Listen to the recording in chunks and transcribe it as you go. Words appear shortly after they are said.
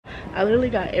I literally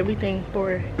got everything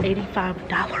for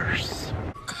 $85.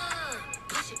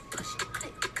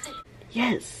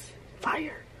 Yes,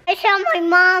 fire. I saw my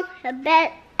mom the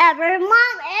best ever mom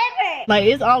ever. Like,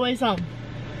 it's always something.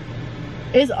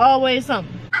 It's always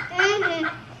something.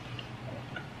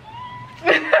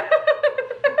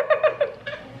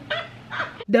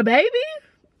 The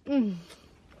baby?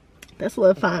 That's a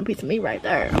little fine piece of meat right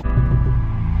there. I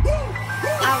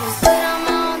was good on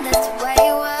my own, that's the way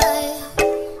it was.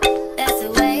 That's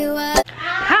the way it was.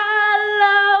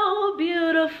 Hello,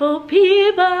 beautiful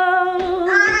people.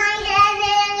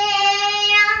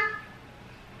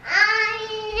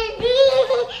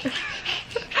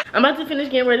 I'm about to finish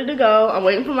getting ready to go. I'm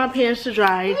waiting for my pants to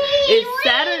dry. It's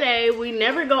Saturday. We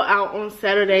never go out on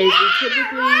Saturdays.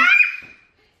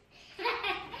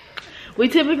 We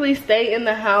typically stay in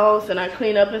the house and I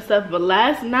clean up and stuff. But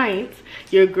last night,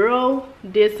 your girl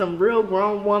did some real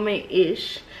grown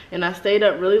woman-ish. And I stayed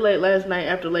up really late last night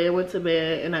after Leia went to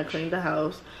bed and I cleaned the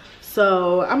house.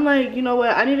 So I'm like, you know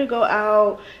what? I need to go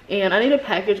out and I need to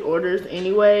package orders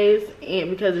anyways. And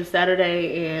because it's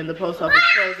Saturday and the post office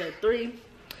closed at 3.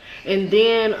 And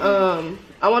then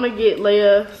I want to get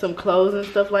Leia some clothes and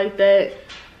stuff like that.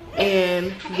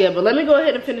 And yeah, but let me go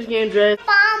ahead and finish getting dressed.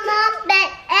 Mom,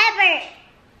 best ever.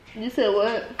 You said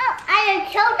what? Oh, I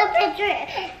showed the picture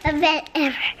of best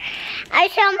ever. I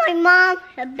showed my mom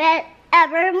the best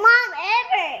ever mom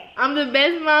ever. I'm the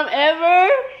best mom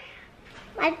ever?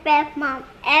 My best mom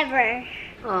ever.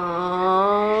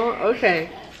 Oh, okay.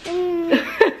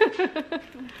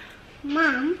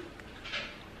 Mom.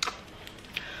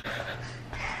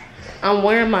 I'm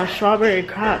wearing my strawberry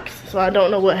Crocs, so I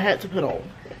don't know what hat to put on.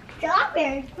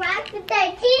 Strawberry Crocs with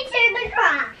the teacher the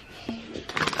Crocs.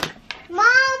 Mom.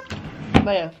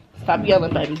 Leia, stop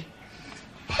yelling, baby.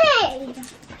 Hey.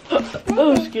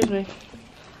 Oh, excuse me.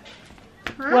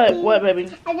 Mommy. What, baby?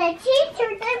 And the teacher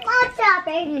did my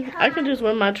strawberry Crocs. I can just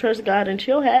wear my trust God and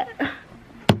chill hat.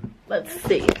 Let's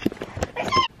see.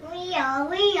 Leo.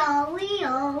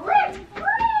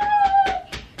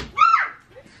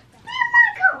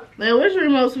 Leia, where's the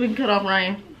remote so we can cut off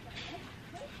Ryan?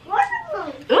 Where's the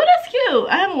remote? Oh, that's cute.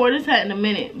 I haven't worn this hat in a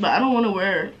minute, but I don't want to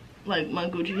wear like my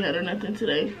Gucci hat or nothing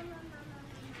today.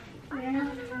 I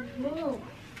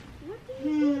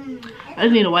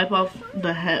just need to wipe off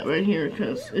the hat right here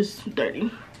because it's dirty.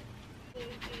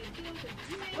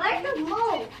 Where's the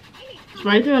remote? It's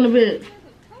right there on the bed.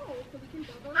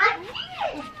 I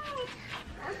see it.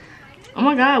 Oh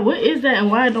my God, what is that and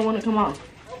why it don't want to come off?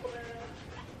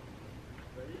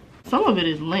 Some of it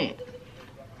is lint.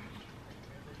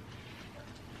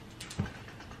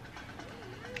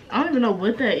 I don't even know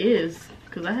what that is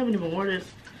because I haven't even worn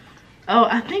this. Oh,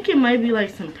 I think it might be like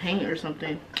some paint or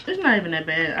something. It's not even that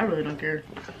bad. I really don't care.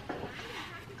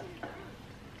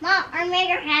 Mom, I made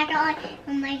her hat on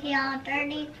and make it all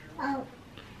dirty. Oh.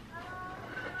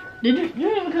 Did you? You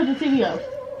didn't even cut the TV off.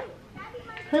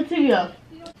 Cut the TV off.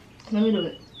 Let me do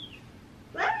it.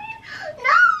 No, Mom.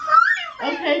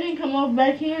 Okay, then come off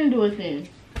back here and do it then.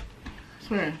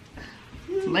 Swear.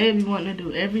 Leia be wanting to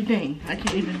do everything. I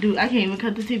can't even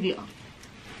cut the TV off.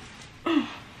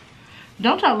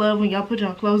 Don't y'all love when y'all put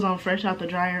your clothes on fresh out the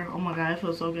dryer? Oh my God, it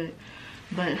feels so good.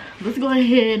 But let's go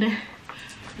ahead.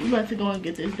 We're about to go and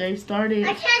get this day started.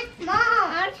 I can't, Mom,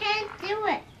 I can't do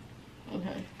it.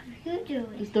 Okay. You do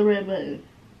it. It's the red button.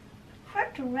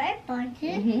 Press the red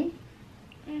button.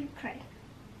 Okay.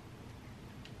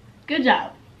 Good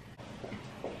job.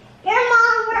 Here,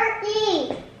 Mom, we're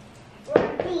E.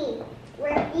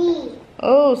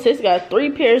 Oh, sis got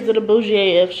 3 pairs of the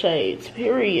Bougie AF shades,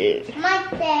 period. My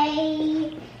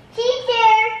day.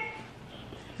 Teacher.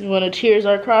 You want to cheers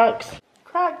our Crocs?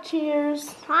 Croc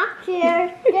cheers. Croc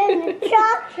cheers. Then the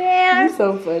chalk cheers. You're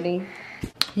so funny.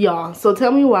 Y'all, so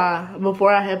tell me why,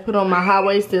 before I had put on my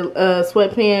high-waisted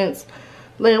sweatpants.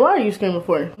 Leia, why are you screaming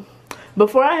for?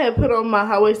 Before I had put on my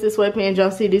high-waisted sweatpants,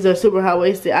 y'all see these are super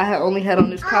high-waisted. I had only had on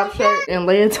this crop shirt, and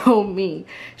Leia told me,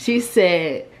 she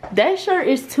said, that shirt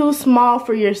is too small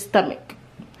for your stomach.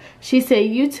 She said,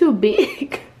 you too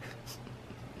big.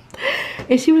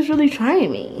 And she was really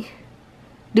trying me.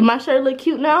 Did my shirt look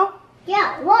cute now?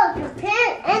 Yeah, look, the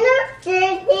pants and the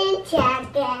shirt and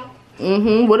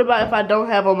jacket. What about if I don't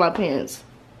have on my pants?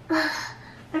 A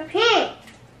pants.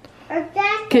 A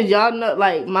jacket. Cause y'all know,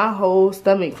 like, my whole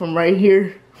stomach from right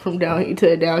here, from down here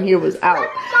to down here was out.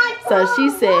 So she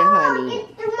said, honey,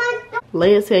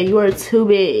 Leia said, you are too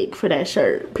big for that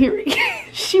shirt, period.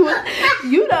 She was,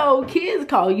 you know, kids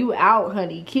call you out,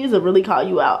 honey. Kids will really call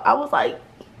you out. I was like,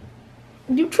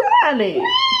 you trying it.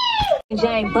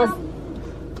 Jane bust.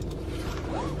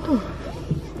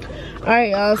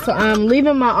 Alright, y'all, so I'm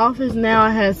leaving my office now.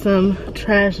 I had some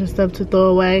trash and stuff to throw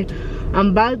away. I'm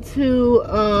about to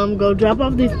go drop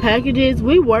off these packages.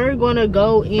 We were gonna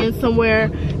go in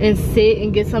somewhere and sit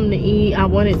and get something to eat. I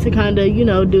wanted to kind of, you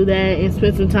know, do that and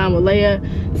spend some time with Leia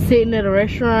sitting at a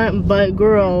restaurant. But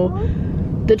girl,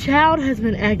 the child has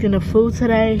been acting a fool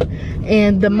today,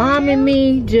 and the mom and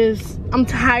me just, I'm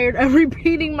tired of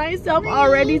repeating myself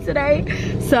already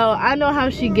today. So I know how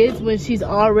she gets when she's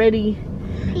already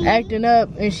acting up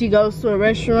and she goes to a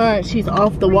restaurant. She's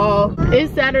off the wall.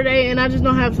 It's Saturday and I just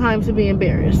don't have time to be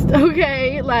embarrassed,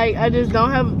 okay? Like, I just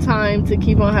don't have time to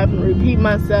keep on having to repeat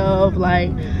myself.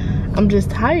 Like, I'm just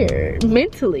tired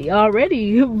mentally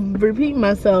already repeating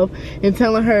myself and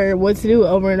telling her what to do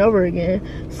over and over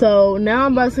again. So now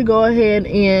I'm about to go ahead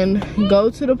and go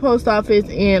to the post office,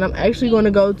 and I'm actually going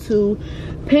to go to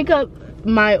pick up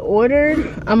my order.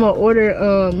 I'm gonna order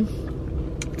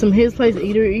some His Place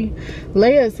Eatery.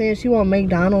 Leia is saying she want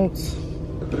McDonald's.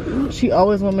 She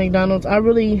always want McDonald's. I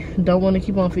really don't want to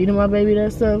keep on feeding my baby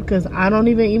that stuff because I don't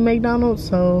even eat McDonald's,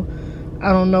 so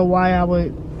I don't know why I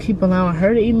would keep allowing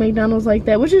her to eat McDonald's like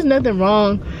that, which is nothing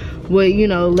wrong with, you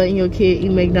know, letting your kid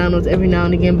eat McDonald's every now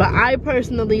and again. But I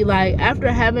personally, like, after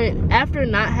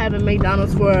not having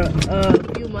McDonald's for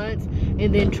a few months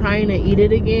and then trying to eat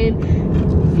it again,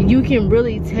 you can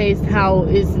really taste how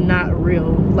it's not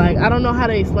real. Like, I don't know how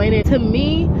to explain it. To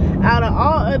me, out of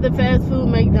all other fast food,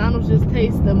 McDonald's just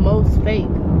tastes the most fake.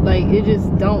 Like, it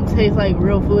just don't taste like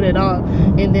real food at all.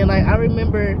 And then, like, I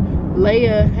remember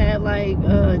Leia had like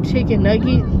a chicken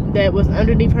nugget that was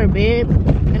underneath her bed,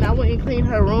 and I went and cleaned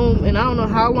her room, and I don't know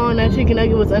how long that chicken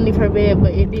nugget was underneath her bed,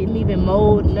 but it didn't even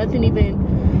mold, nothing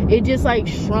even, it just like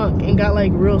shrunk and got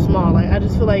like real small. Like, I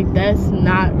just feel like that's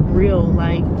not real.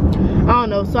 Like, I don't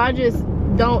know, so I just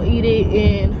don't eat it,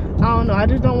 and I don't know, I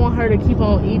just don't want her to keep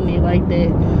on eating it like that.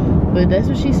 But that's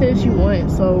what she said she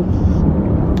wants, so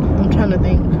I'm trying to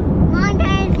think. One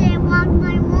day they want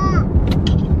my mom.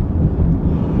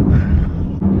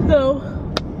 So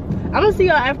I'm gonna see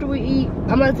y'all after we eat.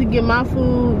 I'm about to get my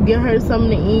food, get her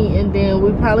something to eat, and then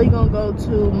we're probably gonna go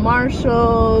to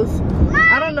Marshall's.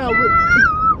 I don't know,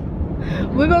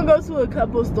 we're gonna go to a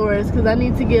couple stores because I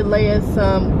need to get Leia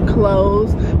some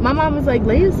clothes. My mom was like,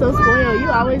 Leia's so spoiled, you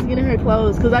always getting her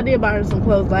clothes, because I did buy her some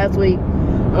clothes last week,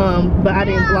 but I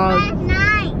didn't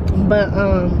vlog. But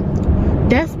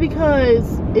that's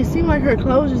because it seemed like her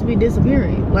clothes just be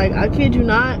disappearing. Like, I kid you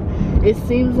not, it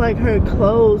seems like her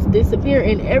clothes disappear.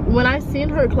 And when I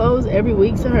send her clothes every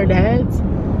week to her dad's,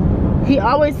 he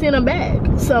always send them back.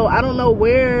 So I don't know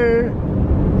where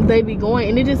they be going,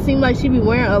 and it just seemed like she be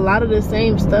wearing a lot of the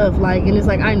same stuff. Like, and it's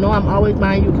like, I know I'm always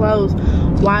buying you clothes,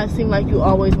 why it seem like you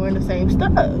always wearing the same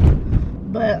stuff?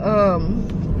 But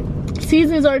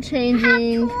seasons are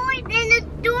changing.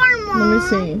 Let me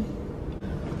see.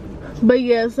 But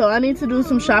yeah, so I need to do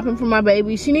some shopping for my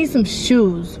baby. She needs some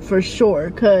shoes for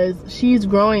sure, because she's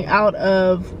growing out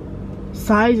of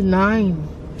size 9.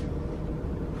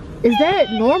 Is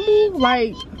that normal?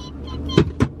 Like,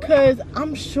 because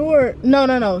I'm sure,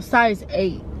 no, size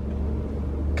 8.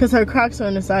 Because her Crocs are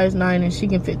in a size 9 and she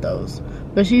can fit those.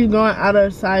 But she's growing out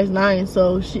of size 9,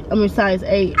 so size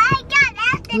 8.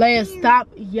 Leia, stop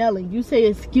yelling. You say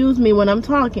excuse me when I'm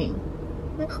talking.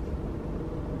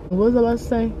 What was I about to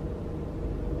say?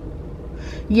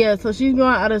 Yeah, so she's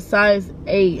growing out of size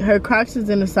 8. Her Crocs is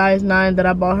in a size 9 that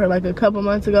I bought her like a couple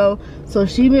months ago. So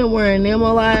she been wearing them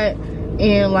a lot.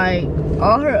 And like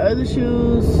all her other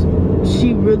shoes,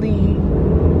 she really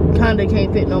kind of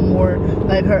can't fit no more.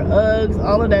 Like her Uggs,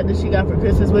 all of that she got for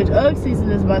Christmas, which Ugg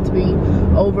season is about to be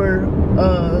over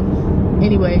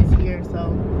anyways here. So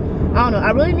I don't know.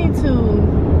 I really need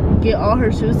to get all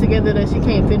her shoes together that she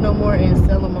can't fit no more and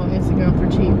sell them on Instagram for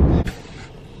cheap.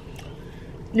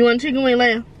 You want a chicken wing,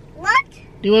 Leia? What?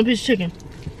 Do you want a piece of chicken?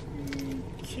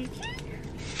 Chicken?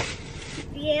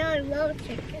 Yeah, I love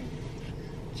chicken.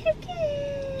 Chicken.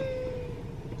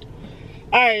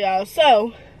 Alright, y'all.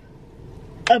 So,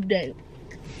 update.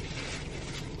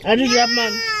 I just dropped my...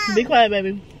 Be quiet,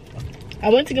 baby. I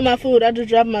went to get my food. I just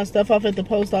dropped my stuff off at the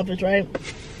post office, right?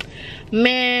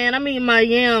 Man, I'm eating my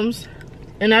yams.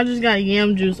 And I just got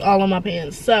yam juice all on my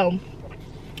pants. So...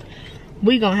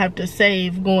 we gonna have to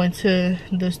save going to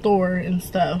the store and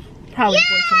stuff probably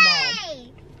for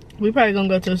tomorrow. We probably gonna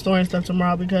go to the store and stuff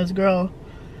tomorrow because, girl,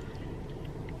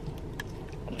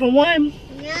 for one,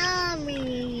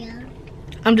 Yummy.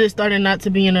 I'm just starting not to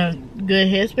be in a good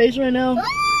headspace right now.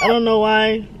 I don't know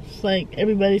why. It's like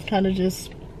everybody's kind of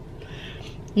just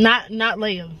not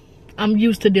Leia. I'm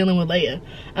used to dealing with Leia.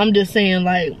 I'm just saying,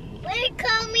 like, We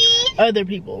coming. other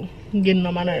people getting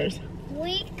on my nerves.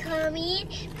 We coming.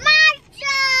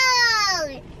 Marshall.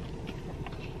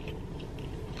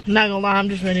 Not gonna lie, I'm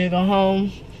just ready to go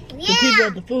home. Yeah. The people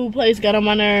at the food place got on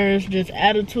my nerves, just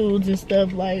attitudes and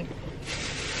stuff like.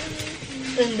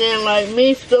 And then like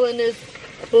me spilling this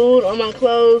food on my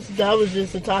clothes, that was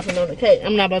just the topping on the cake.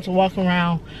 I'm not about to walk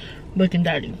around looking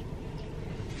dirty.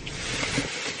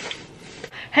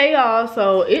 Hey y'all,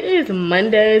 so it is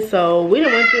Monday, so we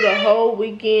done went through the whole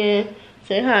weekend.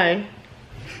 Say hi.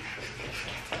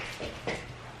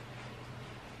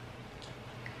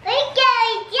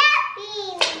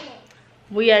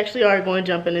 We actually are going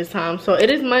jumping this time. So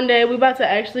it is Monday. We about to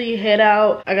actually head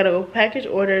out. I gotta go package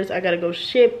orders. I gotta go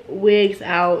ship wigs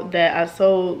out that I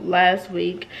sold last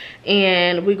week.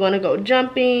 And we're gonna go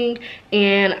jumping.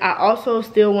 And I also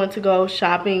still want to go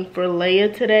shopping for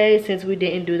Leia today since we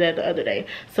didn't do that the other day.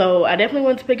 So I definitely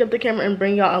want to pick up the camera and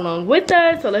bring y'all along with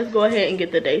us. So let's go ahead and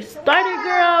get the day started,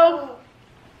 girl.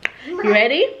 You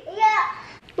ready? Yeah.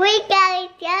 We gotta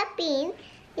jumping.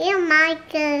 In my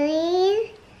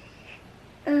turn.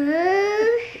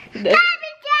 That's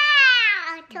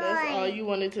all you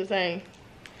wanted to say.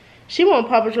 She want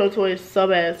Paw Patrol toys so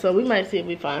bad, so we might see if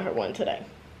we find her one today.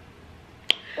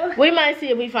 We might see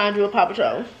if we find you a Paw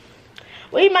Patrol.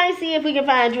 We might see if we can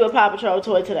find you a Paw Patrol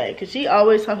toy today, because she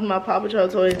always talking about Paw Patrol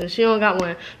toys and she don't got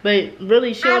one. But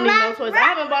really, she don't need no toys. I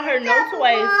haven't bought her no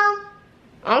toys.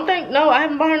 I don't think, no, I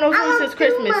haven't bought her no toys since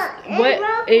Christmas.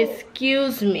 What?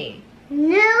 Excuse me.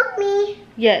 No, me.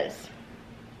 Yes.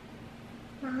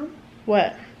 Mom,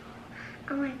 what?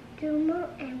 I want Duma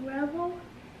and Rebel.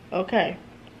 Okay.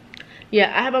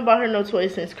 Yeah, I haven't bought her no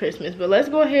toys since Christmas, but let's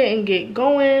go ahead and get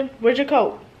going. Where's your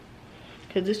coat?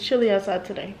 Because it's chilly outside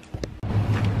today.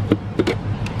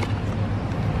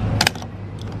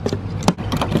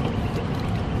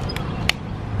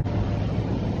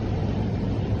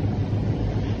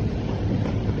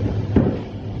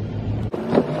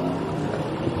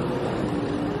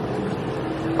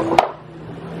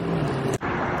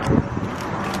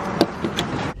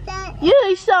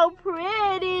 You're so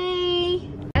pretty.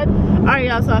 Alright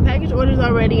y'all, so our package orders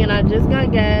already and I just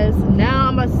got gas. Now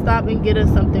I'm about to stop and get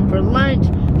us something for lunch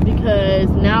because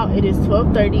now it is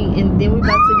 12:30 and then we're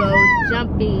about to go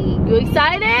jumping. You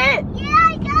excited? Yeah,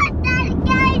 I got that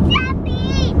guy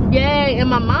jumping. Yay, and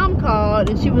my mom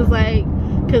called and she was like,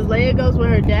 because Leia goes with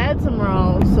her dad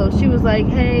tomorrow, so she was like,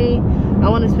 hey, I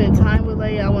want to spend time with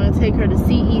Leia. I want to take her to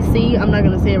CEC. I'm not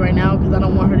going to say it right now because I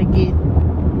don't want her to get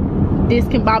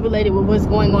discombobulated with what's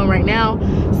going on right now.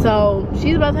 So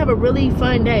she's about to have a really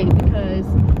fun day because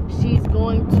she's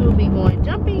going to be going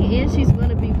jumping and she's going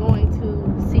to be going to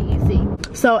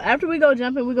CEC. So after we go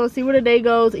jumping, we're going to see where the day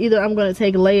goes. Either I'm going to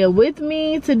take Leia with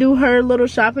me to do her little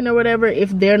shopping or whatever if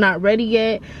they're not ready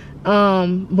yet.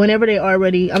 Whenever they are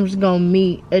ready, I'm just going to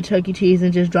meet at Chuck E. Cheese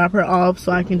and just drop her off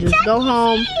so I can just go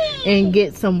home and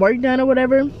get some work done or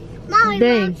whatever.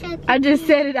 Dang, I just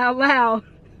said it out loud.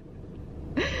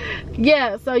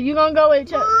 Yeah, so you're gonna go with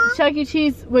Chuck E.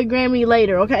 Cheese with Grammy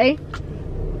later, okay?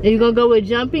 And you're gonna go with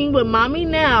jumping with mommy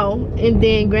now, and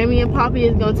then Grammy and Poppy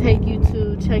is gonna take you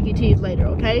to Chuck E. Cheese later,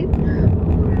 okay?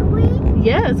 Really?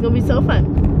 Yeah, it's gonna be so fun.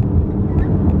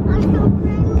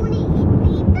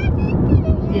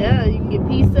 Yeah, you can get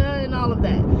pizza and all of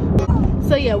that.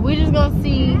 So yeah, we're just gonna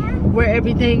see where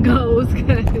everything goes,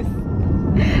 cause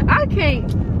I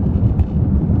can't.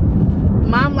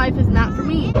 Mom life is not for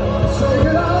me. Can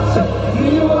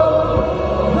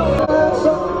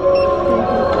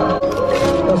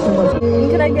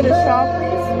I get a shawl,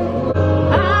 please?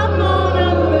 I'm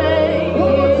gonna make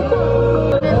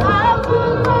it. And I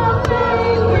put my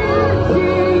faith in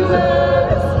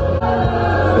Jesus.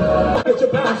 Get your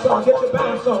bounce on, get your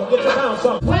bounce on, get your bounce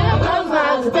on. When I close my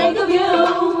eyes to think of you,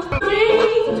 me,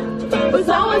 was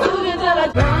always looking that I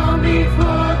drown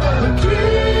before the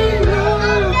King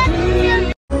of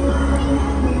Kings.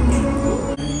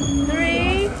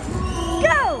 3,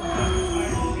 go!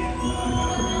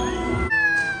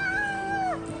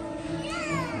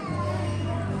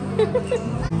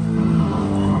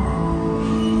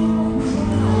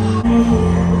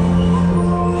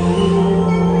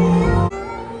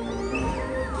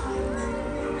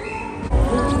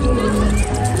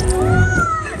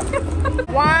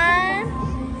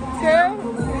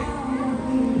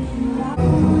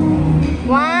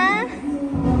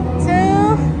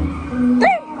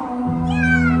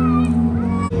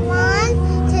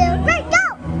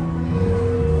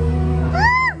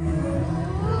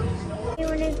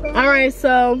 Alright,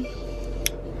 so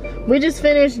we just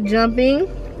finished jumping.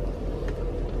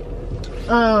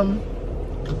 I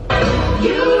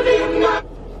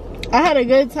had a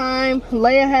good time.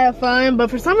 Leia had fun, but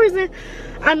for some reason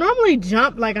I normally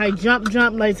jump, like I jump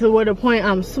like to where the point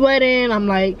I'm sweating, I'm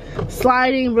like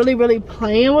sliding, really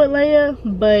playing with Leia.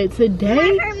 But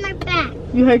today, I hurt my back.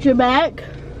 You hurt your back?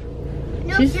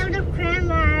 No, tell the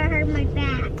grandma I hurt my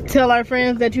back. Tell our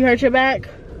friends that you hurt your back?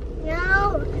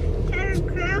 No, tell the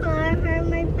grandma I hurt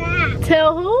my back.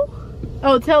 Tell who?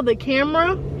 Oh, tell the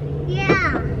camera?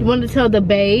 Yeah. You want to tell the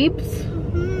babes?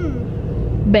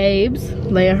 Babes,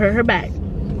 Leia hurt her back.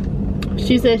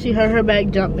 She said she hurt her back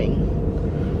jumping.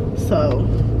 So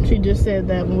she just said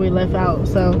that when we left out.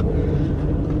 So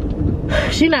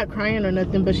she not crying or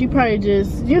nothing, but she probably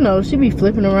just, you know, she be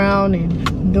flipping around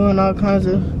and doing all kinds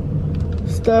of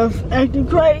stuff, acting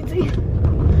crazy.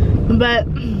 But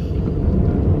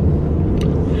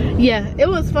yeah, it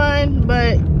was fun,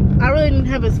 but I really didn't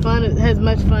have as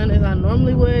much fun as I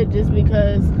normally would, just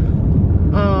because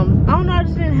I don't know, I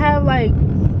just didn't have like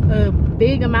a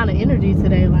big amount of energy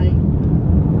today, like.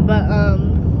 But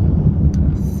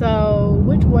so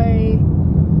which way?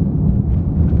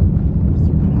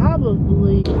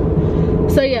 Probably.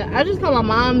 So yeah, I just called my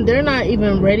mom. They're not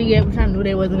even ready yet, which I knew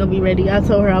they wasn't gonna be ready. I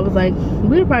told her, I was like,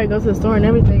 we'll probably go to the store and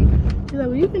everything. She's like,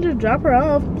 well, you can just drop her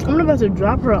off. I'm about to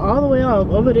drop her all the way off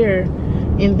over there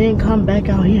and then come back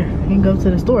out here and go to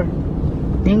the store,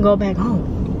 then go back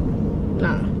home.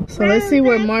 Nah. So let's see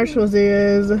where Marshall's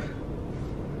is.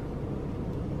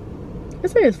 I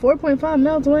say it's 4.5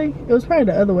 miles away. It was probably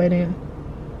the other way then.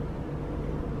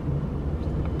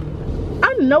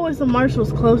 I know it's a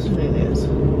Marshall's closer than this.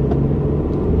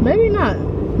 Maybe not.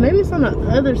 Maybe it's on the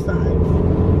other side.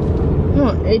 I'm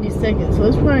on 82nd, so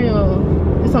it's probably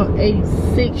on, it's on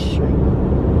 86th Street.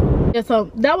 Yeah,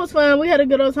 so that was fun. We had a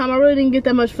good old time. I really didn't get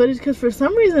that much footage because for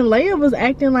some reason Leia was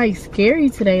acting like scary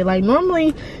today. Like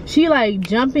normally she like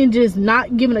jumping, just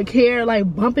not giving a care,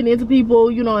 like bumping into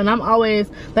people, you know. And I'm always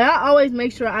like, I always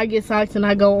make sure I get socks and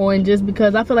I go on, just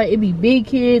because I feel like it be big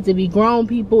kids, it be grown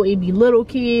people, it be little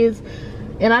kids,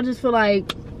 and I just feel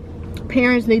like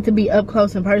parents need to be up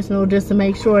close and personal just to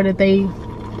make sure that their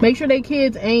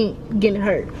kids ain't getting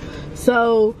hurt.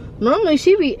 So normally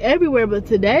she be everywhere, but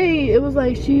today it was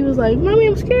like, she was like, mommy,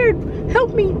 I'm scared,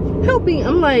 help me.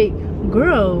 I'm like,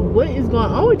 girl, what is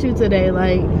going on with you today?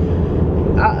 Like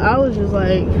I was just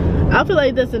like, I feel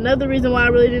like that's another reason why I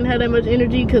really didn't have that much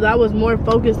energy, because I was more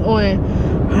focused on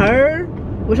her,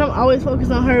 which I'm always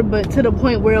focused on her, but to the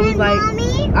point where it was like,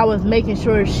 mommy? I was making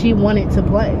sure she wanted to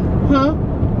play. Huh?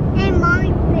 And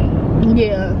mommy play.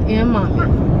 Yeah, and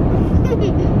mommy.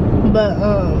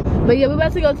 But yeah, we're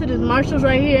about to go to this Marshall's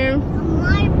right here.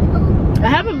 I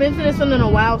haven't been to this one in a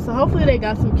while, so hopefully they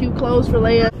got some cute clothes for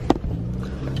Leia.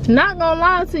 Not gonna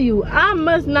lie to you, I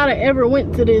must not have ever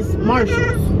went to this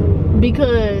Marshall's,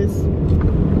 because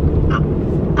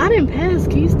I didn't pass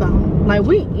Keystone. Like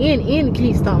we in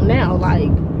Keystone now.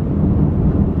 Like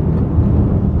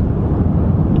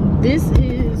this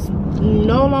is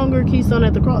no longer Keystone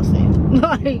at the crossing.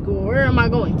 Like where am I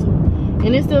going to?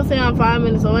 And it still say I'm 5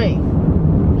 minutes away.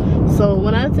 So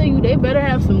when I tell you they better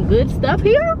have some good stuff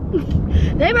here,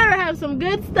 they better have some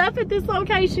good stuff at this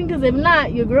location, because if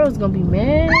not, your girl's gonna be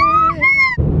mad.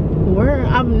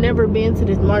 I've never been to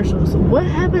this Marshall's. What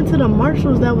happened to the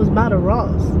Marshall's that was by the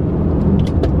Ross?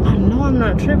 I know I'm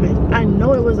not tripping. I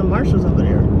know it was a Marshall's over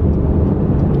there,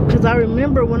 because I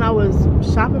remember when I was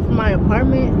shopping for my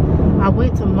apartment, I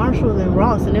went to Marshall's and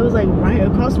Ross, and it was like right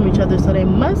across from each other, so they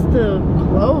must have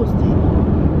closed it.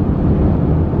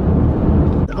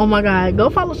 Oh my god, go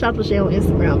follow Shop Lashae on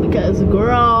Instagram, because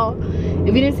girl,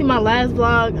 if you didn't see my last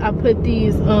vlog, I put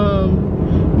these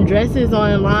dresses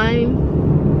online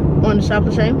on the Shop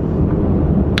Lashae.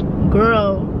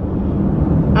 Girl,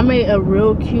 I made a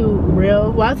real cute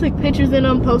reel. Well, I took pictures in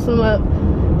them, post them up,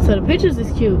 so the pictures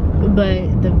is cute,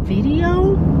 but the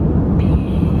video,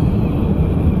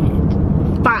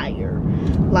 fire.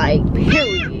 Like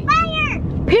period. Fire.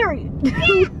 Period.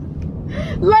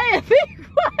 Leia, be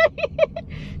quiet.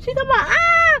 She's talking about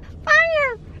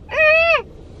fire.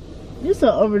 You're so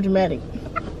over dramatic.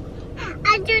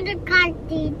 I do the car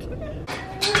seat.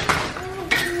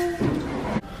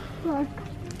 Look.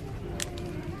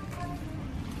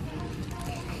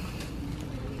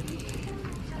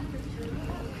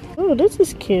 Oh, this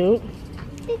is cute.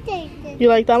 You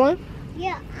like that one?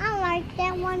 Yeah, I like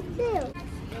that one too.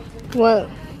 What?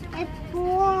 It's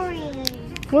boring.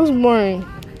 What's boring?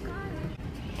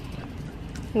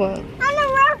 What? I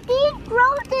don't know, these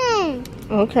frozen.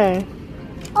 Okay.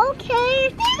 Okay,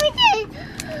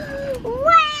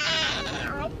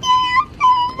 wow.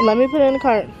 Let me put it in the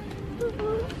cart.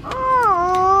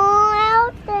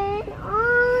 Oh, Elton,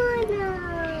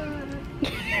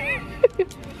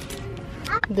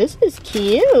 This is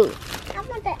cute. I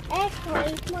want the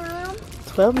X-rays, Mom.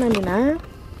 $12.99.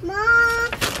 Mom,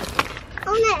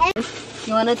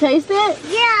 You wanna taste it?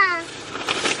 yeah.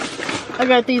 I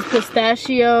got these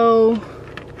pistachio,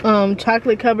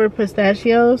 chocolate covered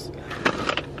pistachios.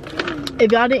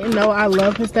 If y'all didn't know, I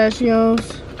love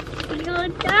pistachios. You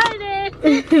got it.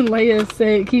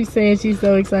 Leia keeps saying she's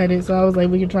so excited, so I was like,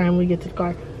 we can try them when we get to the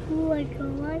car. Oh my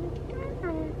God.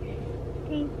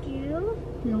 Thank you.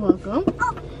 You're welcome.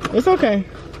 It's okay.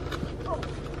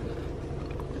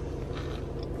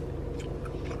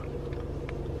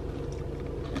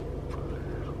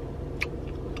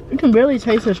 You can barely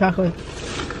taste the chocolate.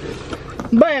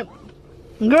 But,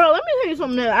 girl, let me tell you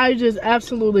something that I just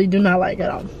absolutely do not like at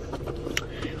all.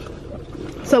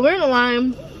 So we're in a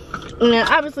line, and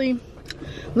obviously,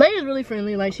 Leia's really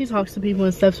friendly. Like, she talks to people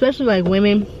and stuff, especially like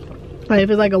women. Like, if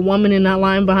it's like a woman in that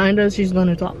line behind us, she's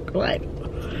gonna talk. Like,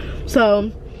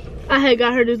 so I had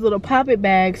got her this little pop-it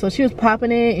bag, so she was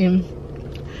popping it, and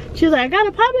she was like, I got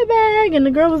a pop-it bag, and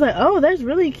the girl was like, oh, that's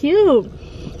really cute.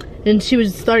 And she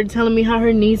started telling me how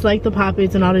her niece liked the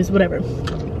Pop-Its and all this, whatever.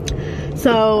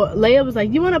 So Leia was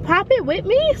like, you want to pop it with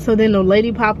me? So then the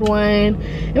lady popped one,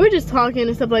 and we're just talking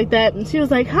and stuff like that. And she was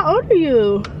like, how old are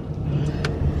you?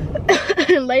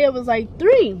 And Leia was like,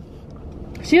 3.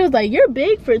 She was like, you're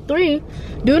big for 3.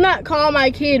 Do not call my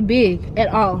kid big at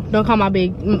all. Don't call my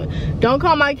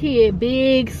kid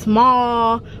big,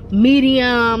 small,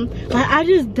 medium. Like, I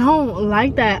just don't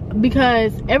like that,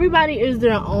 because everybody is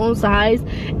their own size,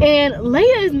 and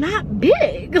Leia is not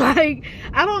big. Like,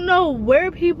 I don't know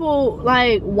where people,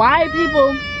 like, why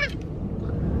people,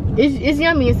 it's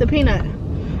yummy, it's a peanut.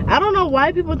 I don't know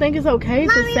why people think it's okay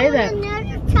to say that.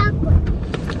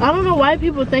 I don't know why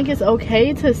people think it's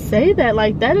okay to say that.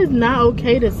 Like, that is not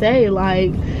okay to say.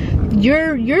 Like,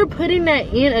 you're putting that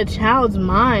in a child's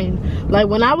mind. Like,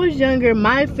 when I was younger,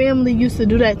 my family used to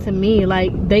do that to me.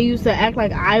 Like, they used to act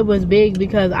like I was big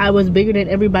because I was bigger than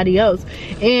everybody else.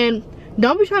 And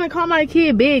don't be trying to call my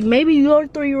kid big. Maybe your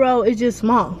 3-year-old is just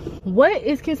small. What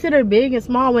is considered big and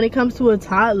small when it comes to a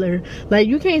toddler? Like,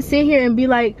 you can't sit here and be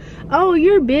like, oh,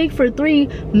 you're big for 3.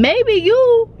 Maybe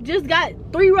you just got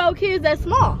 3-year-old kids that's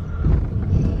small.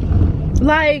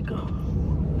 Like,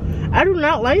 I do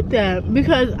not like that,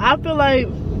 because I feel like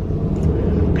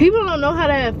people don't know how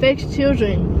that affects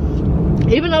children.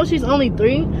 Even though she's only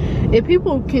 3, if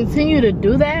people continue to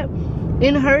do that,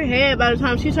 in her head, by the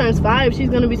time she turns 5, she's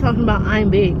gonna be talking about, I'm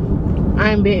big.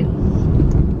 I'm big.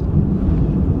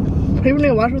 People need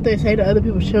to watch what they say to other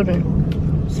people's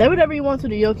children. Say whatever you want to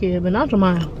your kid, but not to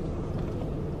mine.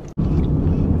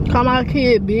 Call my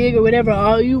kid big or whatever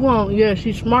all you want. Yeah,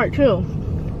 she's smart too.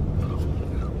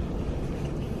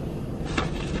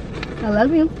 I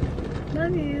love you.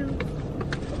 Love you.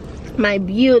 My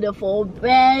beautiful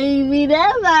baby.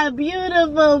 That's my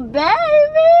beautiful baby.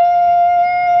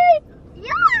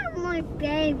 You're my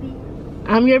baby.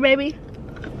 I'm your baby?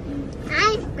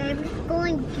 I'm baby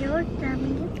going to your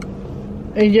tummy.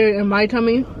 And you're in my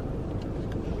tummy?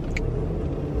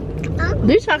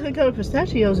 These chocolate covered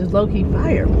pistachios is low-key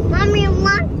fire. Mommy,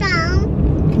 want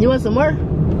some? You want some more?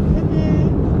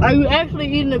 Mm-hmm. Are you actually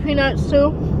eating the peanuts too?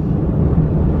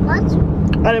 What?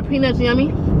 Are the peanuts yummy?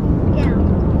 Yeah.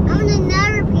 I want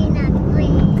another peanut,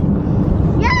 please.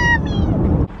 Yummy!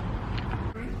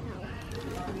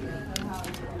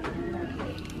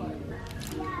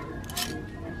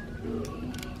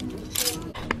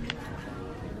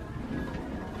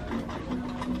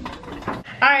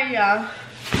 Alright, y'all.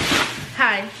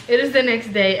 Hi. It is the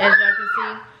next day, as y'all can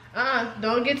see.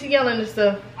 Don't get to yelling and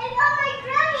stuff. It's on my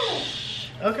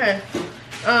granny. Okay.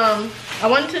 I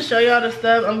wanted to show y'all the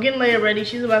stuff. I'm getting Leia ready.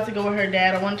 She's about to go with her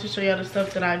dad. I wanted to show y'all the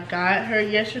stuff that I got her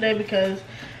yesterday, because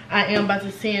I am about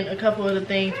to send a couple of the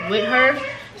things with her.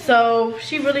 So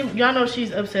she really, y'all know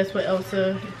she's obsessed with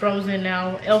Elsa, Frozen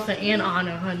now. Elsa and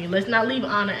Anna, honey. Let's not leave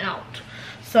Anna out.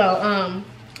 So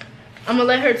I'm gonna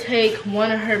let her take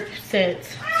one of her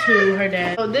sets to her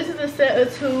dad. So this is a set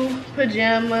of 2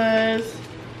 pajamas.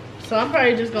 So I'm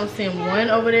probably just gonna send one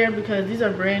over there, because these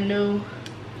are brand new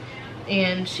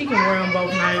and she can wear them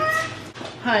both nights.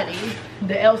 Honey,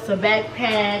 the Elsa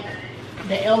backpack,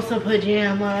 the Elsa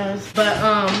pajamas. But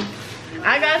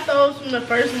I got those from the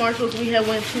first Marshalls we had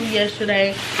went to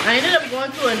yesterday. I ended up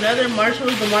going to another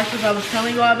Marshalls, the Marshalls I was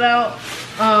telling you about,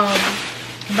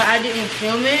 but I didn't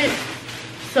film it.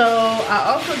 So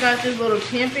I also got this little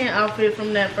champion outfit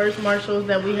from that first Marshalls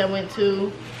that we had went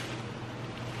to.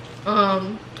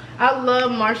 I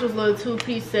love Marshall's little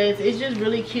 2-piece sets. It's just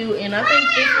really cute, and I think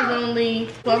this is only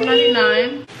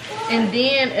 $12.99. And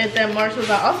then at that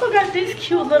Marshall's, I also got this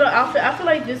cute little outfit. I feel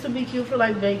like this would be cute for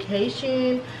like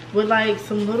vacation with like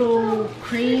some little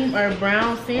cream or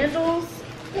brown sandals.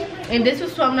 And this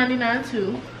was $12.99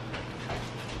 too.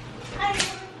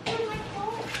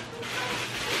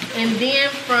 And then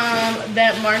from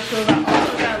that Marshalls, I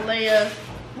also got Leia.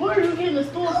 What are you getting the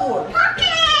store for?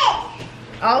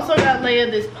 I also got Leia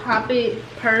this Pop-It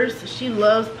purse. She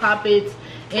loves Pop-Its.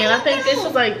 And I think this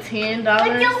was like $10.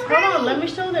 Hold on, let me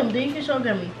show them. Then you can show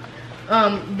them.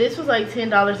 This was like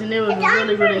 $10 and it was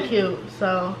really, really cute.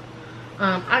 So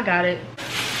I got it.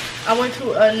 I went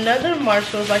to another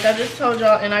Marshalls like I just told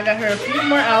y'all, and I got her a few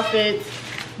more outfits.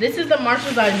 This is the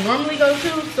Marshalls I normally go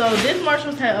to. So this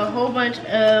Marshalls had a whole bunch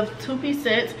of 2-piece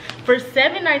sets for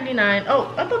 $7.99.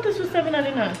 Oh, I thought this was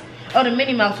 $7.99. Oh, the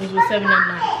Minnie Mouse was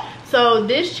 $7.99. So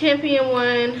this Champion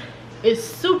one is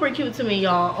super cute to me,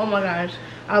 y'all. Oh my gosh.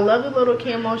 I love the little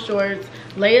camo shorts.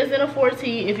 Leia's in a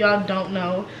 4T if y'all don't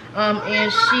know.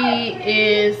 And she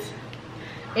is,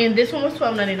 and this one was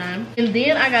 $12.99. And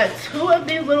then I got 2 of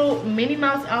these little Minnie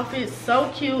Mouse outfits.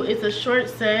 So cute. It's a short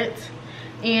set.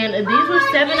 And these were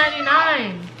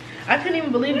 $7.99. I couldn't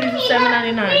even believe these were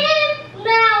 $7.99.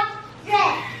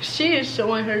 She is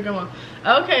showing her grandma.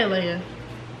 Okay, Leia.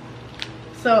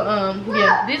 So,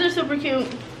 yeah, these are super cute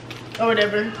or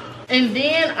whatever. And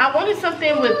then I wanted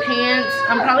something with pants.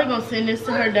 I'm probably going to send this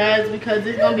to her dad's because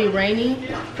it's going to be raining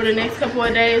for the next couple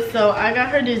of days. So I got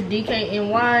her this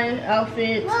DKNY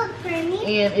outfit.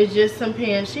 And it's just some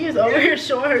pants. She is over here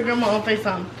showing her grandma on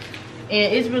FaceTime.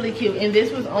 And it's really cute. And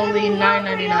this was only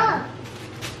 $9.99.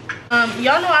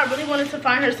 Y'all know I really wanted to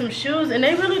find her some shoes. And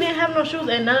they really didn't have no shoes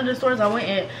at none of the stores I went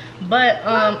at. But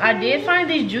I did find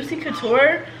these Juicy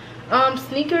Couture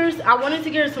sneakers. I wanted to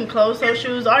get her some closed-toe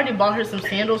shoes. I already bought her some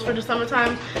sandals for the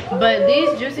summertime, but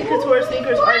these Juicy Couture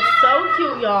sneakers are so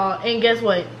cute, y'all. And guess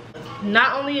what,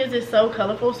 not only is it so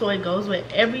colorful, so it goes with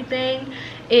everything,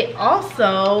 it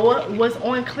also was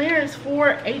on clearance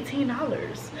for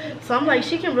 $18. So I'm like,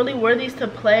 she can really wear these to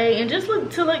play and just look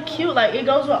cute. Like, it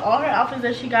goes with all her outfits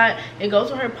that she got. It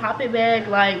goes with her Pop-It bag.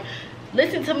 Like,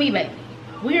 listen to me, baby.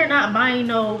 We are not buying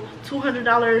no $200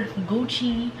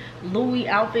 Gucci, Louis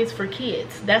outfits for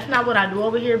kids. That's not what I do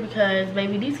over here because,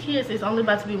 baby, these kids is only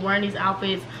about to be wearing these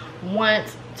outfits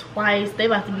once, twice. They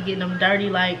about to be getting them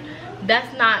dirty. Like,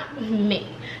 that's not me.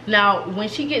 Now, when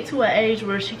she get to an age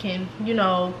where she can, you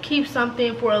know, keep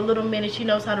something for a little minute, she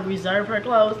knows how to reserve her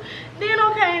clothes, then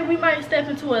okay, we might step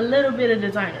into a little bit of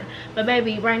designer. But,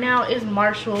 baby, right now it's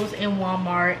Marshalls and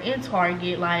Walmart and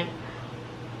Target. Like,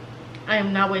 I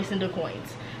am not wasting the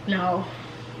coins. No,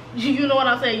 you know what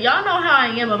I'm saying. Y'all know how I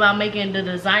am about making the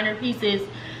designer pieces,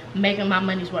 making my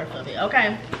money's worth of it.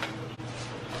 Okay,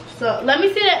 so let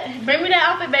me see that. Bring me that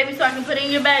outfit, baby, so I can put it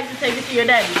in your bag to take it to your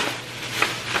daddy.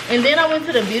 And then I went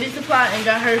to the beauty supply and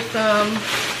got her some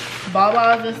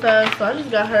balls and stuff. So I just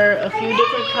got her a few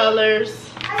different colors.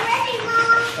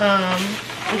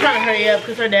 I'm trying to hurry up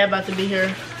because her dad about to be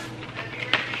here.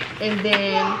 And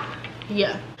then,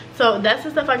 yeah. So that's the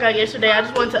stuff I got yesterday. I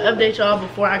just wanted to update y'all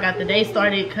before I got the day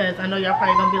started because I know y'all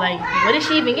probably gonna be like, what did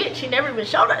she even get? She never even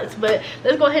showed us. But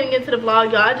let's go ahead and get to the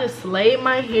vlog, y'all. I just slayed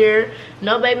my hair.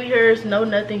 No baby hairs, no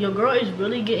nothing. Your girl is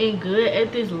really getting good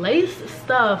at this lace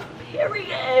stuff,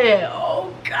 period.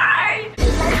 Okay.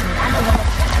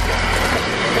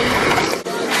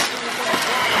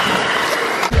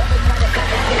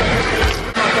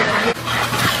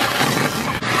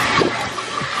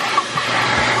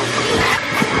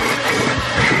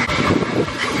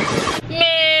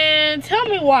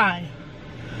 Why?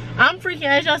 I'm freaking,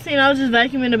 as y'all seen, I was just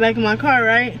vacuuming the back of my car,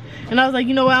 right? And I was like,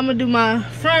 you know what, I'm gonna do my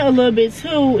front a little bit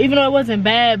too, even though it wasn't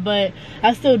bad, but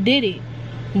I still did it.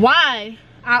 Why?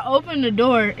 I opened the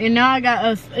door and now I got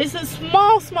it's a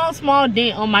small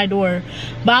dent on my door,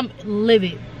 but I'm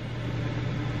livid.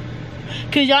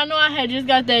 Cause y'all know I had just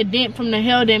got that dent from the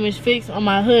hail damage fixed on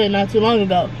my hood not too long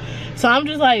ago. So I'm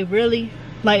just like, really?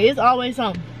 Like, it's always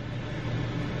something.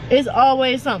 It's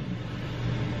always something.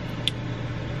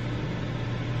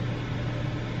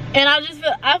 And I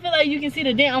feel like you can see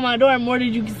the dent on my door more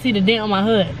than you can see the dent on my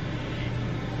hood.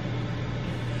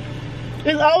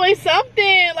 There's always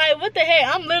something. Like, what the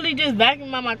heck? I'm literally just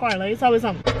vacuuming out my car. Like, it's always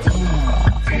something.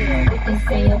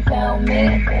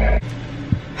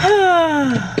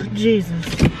 Jesus.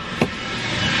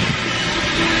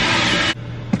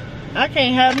 I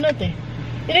can't have nothing.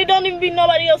 And it don't even be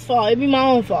nobody else's fault. It be my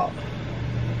own fault.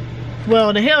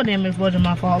 Well, the hail damage wasn't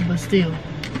my fault, but still.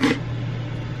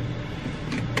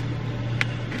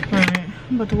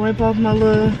 I'm about to wipe off my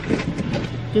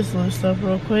this little stuff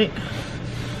real quick.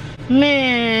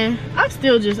 Man, I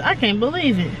can't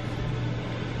believe it.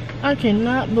 I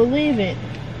cannot believe it.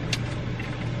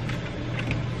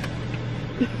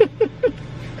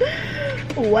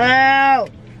 Wow.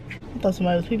 thought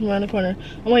somebody was peeping around the corner.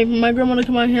 I'm waiting for my grandma to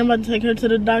come out here. I'm about to take her to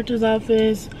the doctor's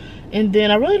office. And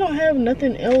then I really don't have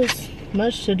nothing else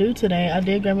much to do today. I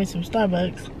did grab me some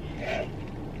Starbucks.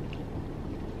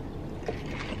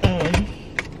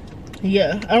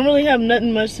 Yeah, I don't really have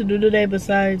nothing much to do today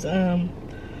besides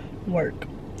work.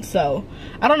 So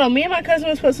I don't know, me and my cousin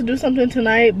were supposed to do something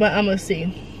tonight, but I'm gonna see.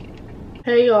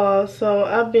 Hey y'all, so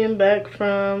I've been back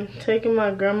from taking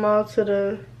my grandma to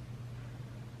the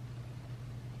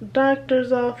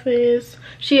doctor's office.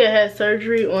 She had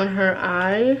surgery on her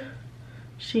eye.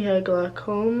 She had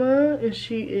glaucoma and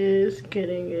she is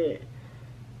getting it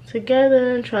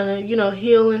together and trying to, you know,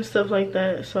 heal and stuff like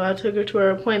that. So I took her to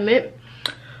her appointment.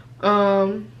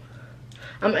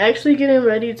 I'm actually getting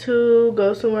ready to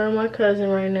go somewhere with my cousin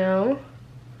right now.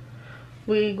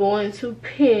 We going to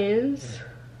Pins.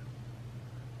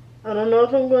 I don't know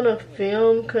if I'm gonna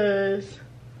film because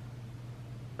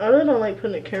I really don't like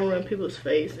putting a camera in people's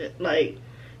face, like,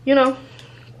 you know,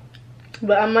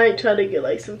 but I might try to get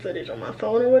like some footage on my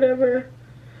phone or whatever,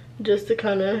 just to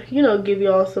kind of, you know, give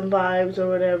y'all some vibes or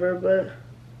whatever, but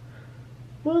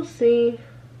we'll see.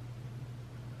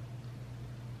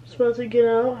 Just about to get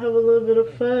out, have a little bit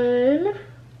of fun,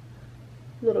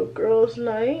 little girls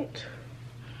night.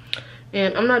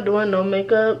 And I'm not doing no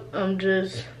makeup. I'm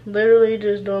just literally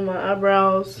just doing my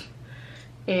eyebrows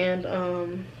and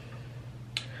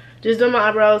just doing my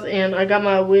eyebrows. And I got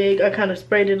my wig. I kind of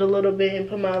sprayed it a little bit and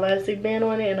put my elastic band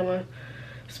on it, and I'm gonna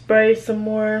spray some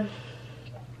more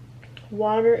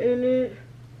water in it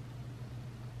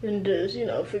and just, you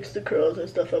know, fix the curls and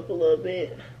stuff up a little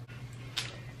bit.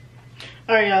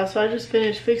 Alright y'all, so I just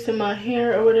finished fixing my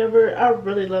hair or whatever. I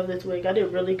really love this wig. I did a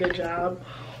really good job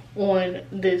on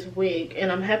this wig,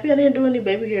 and I'm happy I didn't do any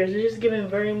baby hairs. It's just giving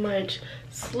very much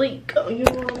sleek, you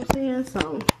know what I'm saying?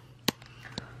 So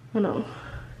I know,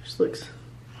 just looks,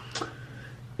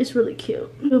 it's really cute.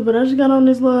 But I just got on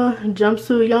this little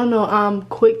jumpsuit. Y'all know I'm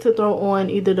quick to throw on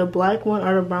either the black one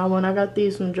or the brown one. I got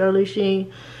these from Jewelry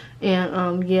She.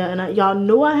 And yeah, and y'all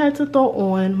knew I had to throw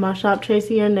on my Shop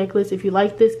Tracy hair necklace. If you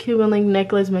like this Cuban link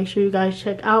necklace, make sure you guys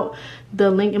check out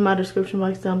the link in my description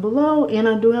box down below. And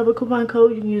I do have a coupon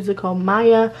code. You can use the code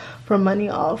Maya for money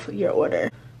off your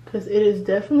order, because it is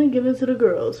definitely given to the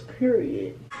girls,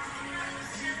 period.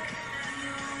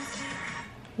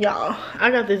 Y'all, I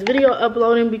got this video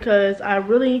uploading because I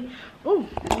really, oh,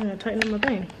 I'm gonna tighten up my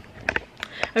thing.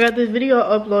 I got this video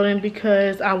uploading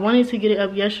because I wanted to get it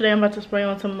up yesterday. I'm about to spray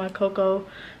on some of my Coco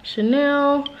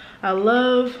Chanel. I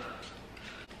love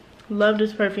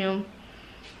this perfume.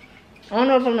 I don't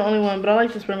know if I'm the only one, but I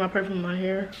like to spray my perfume in my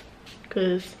hair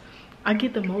because I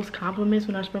get the most compliments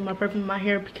when I spray my perfume in my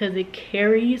hair, because it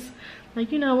carries.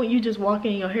 Like, you know, when you just walk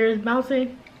in and your hair is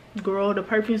bouncing, girl, the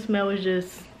perfume smell is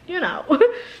just, you know.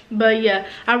 But yeah,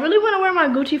 I really want to wear my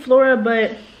Gucci Flora,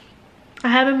 but I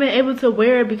haven't been able to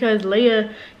wear it because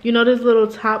Leia, you know, this little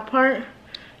top part,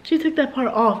 she took that part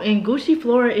off. And Gucci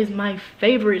Flora is my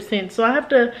favorite scent. So I have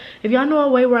to, if y'all know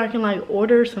a way where I can like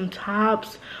order some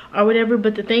tops or whatever.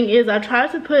 But the thing is, I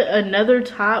tried to put another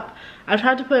top. I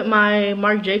tried to put my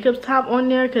Marc Jacobs top on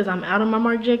there because I'm out of my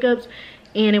Marc Jacobs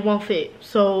and it won't fit.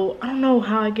 So I don't know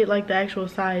how I get like the actual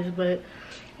size, but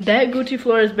that Gucci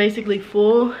Flora is basically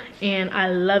full and I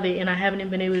love it, and I haven't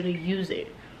even been able to use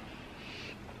it.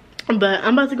 But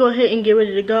I'm about to go ahead and get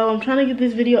ready to go. I'm trying to get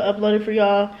this video uploaded for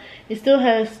y'all. It still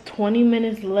has 20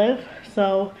 minutes left,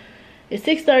 so it's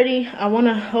 6:30. I want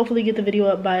to hopefully get the video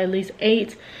up by at least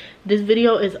 8. This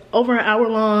video is over an hour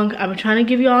long. I've been trying to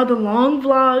give y'all the long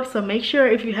vlogs, so make sure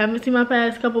if you haven't seen my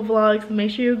past couple vlogs,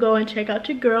 make sure you go and check out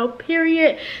your girl,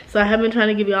 period. So I have been trying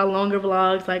to give y'all longer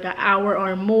vlogs, like an hour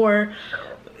or more,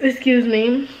 excuse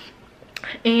me.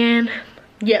 And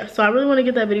yeah, so I really want to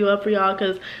get that video up for y'all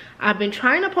because I've been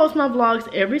trying to post my vlogs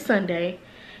every Sunday,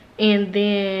 and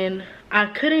then I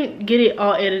couldn't get it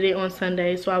all edited on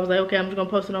Sunday. So I was like, okay, I'm just gonna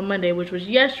post it on Monday, which was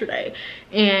yesterday.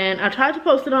 And I tried to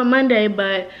post it on Monday,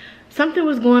 but something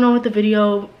was going on with the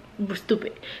video. It was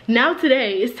stupid. Now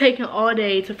today, it's taking all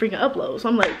day to freaking upload. So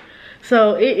I'm like,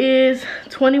 so it is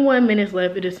 21 minutes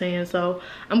left, it is saying. So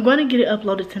I'm gonna get it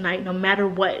uploaded tonight no matter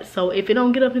what. So if it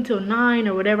don't get up until 9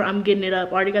 or whatever, I'm getting it up.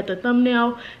 I already got the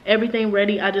thumbnail, everything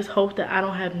ready. I just hope that I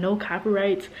don't have no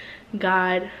copyrights.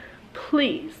 God,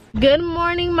 please. Good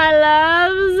morning, my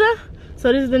loves.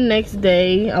 So this is the next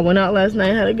day. I went out last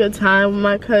night, had a good time with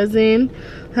my cousin.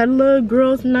 Had a little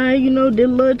girls night, you know, did a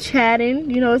little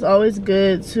chatting. You know, it's always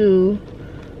good to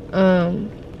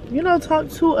you know, talk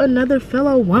to another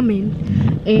fellow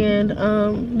woman and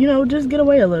you know, just get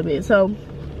away a little bit. So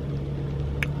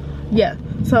yeah,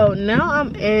 so now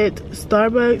I'm at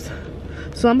Starbucks.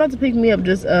 So I'm about to pick me up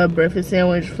just a breakfast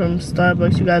sandwich from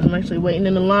Starbucks, you guys. I'm actually waiting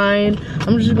in the line.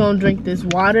 I'm just gonna drink this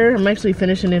water. I'm actually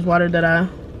finishing this water that I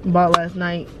bought last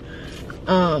night.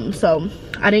 So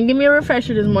I didn't get me a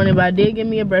refresher this morning, but I did get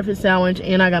me a breakfast sandwich,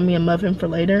 and I got me a muffin for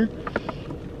later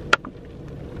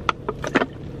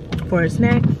for a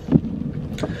snack.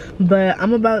 But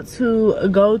I'm about to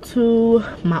go to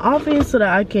my office so that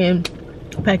I can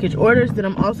package orders. Then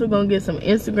I'm also gonna get some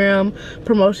Instagram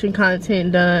promotion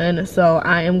content done. So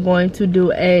I am going to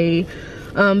do a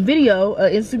video,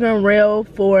 an Instagram reel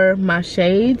for my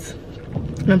shades.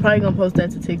 I'm probably gonna post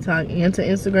that to TikTok and to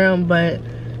Instagram, but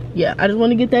yeah, I just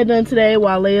want to get that done today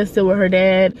while Leia's still with her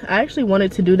dad. I actually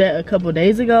wanted to do that a couple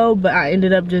days ago, but I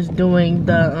ended up just doing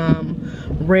the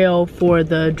reel for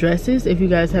the dresses. If you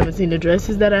guys haven't seen the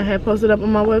dresses that I had posted up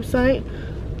on my website.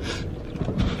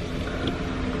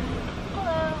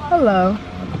 Hello.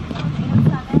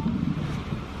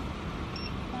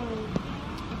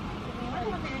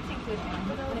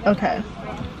 Okay.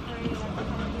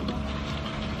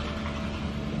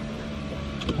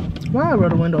 Why I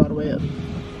rolled the window all the way up?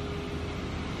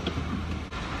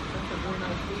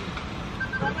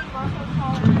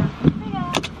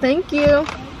 Thank you.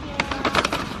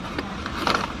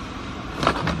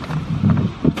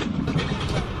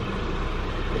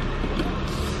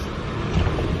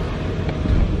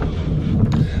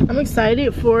 I'm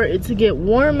excited for it to get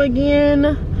warm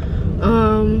again.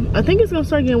 I think it's gonna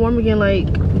start getting warm again like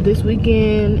this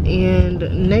weekend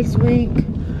and next week.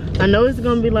 I know it's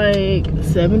gonna be like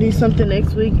 70 something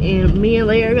next week, and me and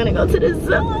Leia are gonna go to the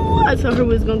zoo. I told her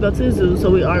we was gonna go to the zoo,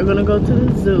 so we are gonna go to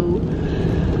the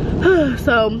zoo.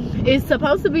 So it's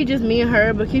supposed to be just me and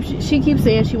her, but she keeps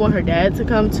saying she want her dad to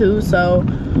come too, so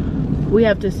we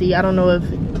have to see. I don't know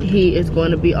if he is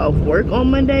going to be off work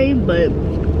on Monday, but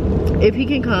if he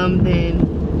can come,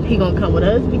 then he gonna come with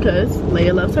us because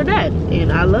Leia loves her dad,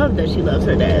 and I love that she loves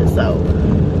her dad. So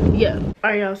yeah.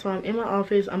 Alright y'all, so I'm in my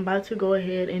office. I'm about to go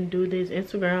ahead and do this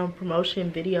Instagram promotion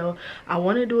video. I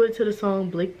want to do it to the song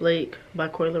Blick Blick by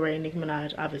Coi Leray and Nicki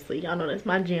Minaj. Obviously, y'all know that's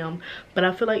my jam, but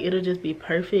I feel like it'll just be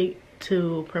perfect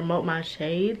to promote my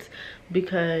shades,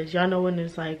 because y'all know when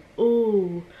it's like,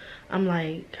 ooh, I'm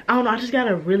like, I don't know, I just got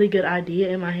a really good idea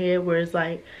in my head where it's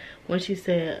like when she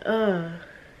said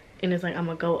and it's like I'm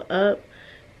gonna go up,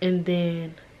 and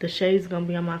then the shade's gonna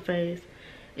be on my face,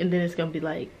 and then it's gonna be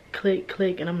like click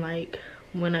click, and I'm like,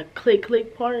 when a click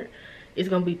click part, it's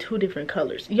gonna be two different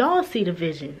colors. Y'all see the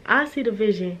vision. I see the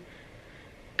vision,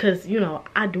 because you know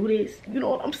I do this, you know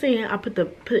what I'm saying. I put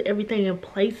everything in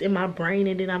place in my brain,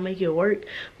 and then I make it work.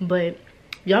 But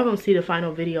y'all gonna see the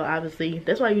final video, obviously.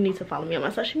 That's why you need to follow me on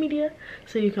my social media,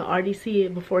 so you can already see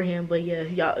it beforehand. But yeah,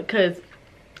 y'all, because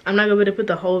I'm not gonna be able to put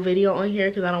the whole video on here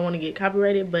because I don't want to get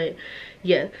copyrighted. But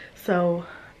yeah, so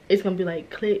it's gonna be like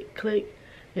click click.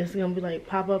 It's gonna be like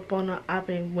pop up on the app,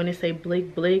 and when it say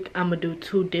blick blick, I'm gonna do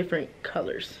two different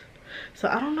colors. So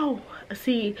I don't know.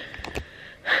 See,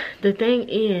 the thing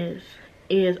is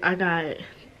I got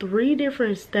 3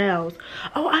 different styles.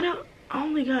 Oh, I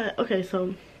only got, okay,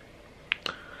 so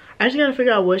I just gotta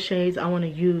figure out what shades I want to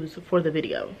use for the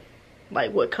video,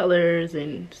 like what colors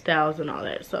and styles and all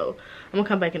that. So I'm gonna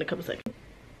come back in a couple seconds.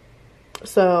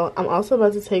 So I'm also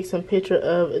about to take some picture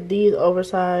of these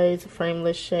oversized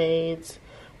frameless shades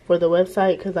for the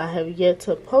website, because I have yet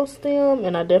to post them,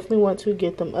 and I definitely want to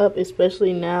get them up,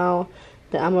 especially now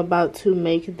that I'm about to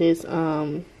make this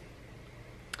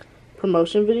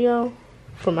promotion video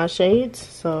for my shades.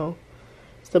 So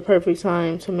it's the perfect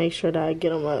time to make sure that I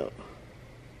get them up.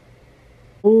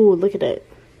 Ooh, look at that.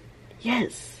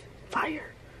 Yes,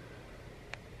 fire,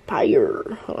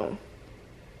 fire. Hold on.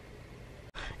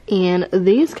 And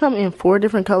these come in 4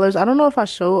 different colors. I don't know if I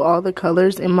showed all the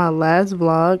colors in my last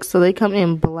vlog. So they come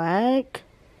in black,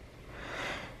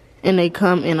 and they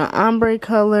come in an ombre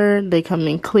color, they come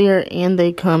in clear, and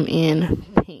they come in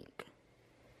pink.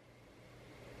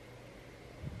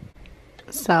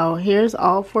 So here's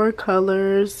all 4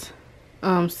 colors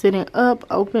sitting up,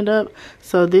 opened up.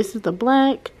 So this is the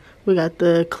black, we got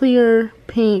the clear,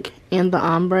 pink, and the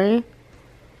ombre.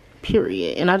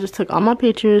 Period. And I just took all my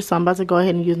pictures, so I'm about to go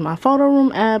ahead and use my photo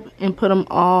room app and put them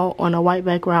all on a white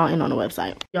background and on the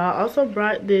website. Y'all, also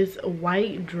brought this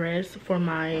white dress for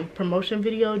my promotion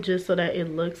video just so that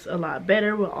it looks a lot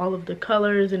better with all of the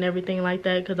colors and everything like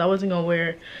that, because I wasn't gonna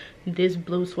wear this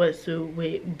blue sweatsuit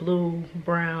with blue,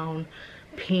 brown,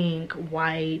 pink,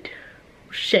 white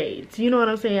shades, you know what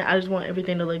I'm saying. I just want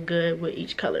everything to look good with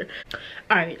each color.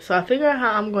 Alright, so I figured out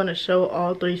how I'm going to show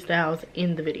all 3 styles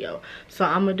in the video. So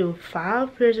I'm going to do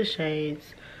 5 pairs of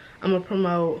shades. I'm going to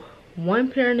promote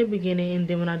 1 pair in the beginning, and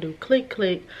then when I do click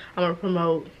click, I'm going to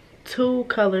promote 2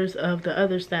 colors of the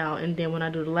other style, and then when I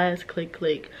do the last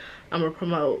click, I'm gonna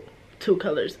promote 2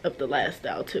 colors of the last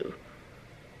style too.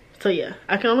 So yeah,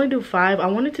 I can only do 5. I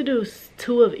wanted to do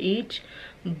 2 of each,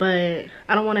 but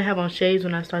I don't want to have on shades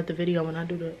when I start the video when I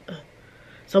do the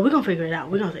so we're gonna figure it out.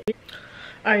 We're gonna say,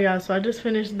 all right y'all, so I just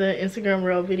finished the Instagram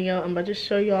reel video. I'm about to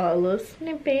show y'all a little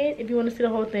snippet. If you want to see the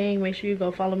whole thing, make sure you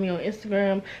go follow me on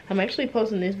Instagram. I'm actually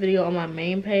posting this video on my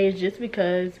main page just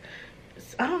because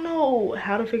I don't know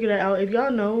how to figure that out. If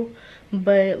y'all know,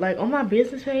 but like on my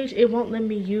business page, it won't let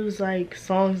me use like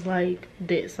songs like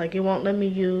this. Like it won't let me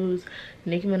use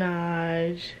Nicki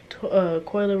Minaj,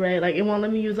 Coi Leray. Like it won't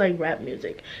let me use like rap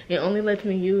music. It only lets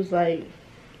me use like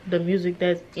the music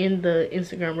that's in the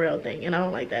Instagram reel thing, and I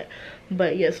don't like that.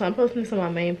 But yeah, so I'm posting this on my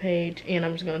main page, and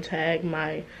I'm just gonna tag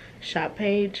my shop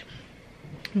page.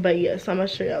 But yeah, so I'm gonna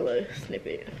show y'all a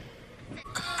snippet.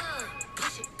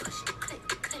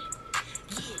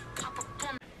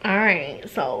 Alright,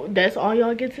 so that's all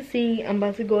y'all get to see. I'm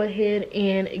about to go ahead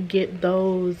and get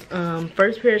those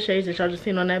first pair of shades that y'all just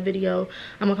seen on that video.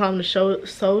 I'm gonna call them the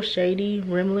So Shady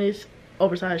Rimless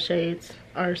Oversized Shades,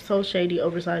 or So Shady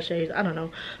Oversized Shades, I don't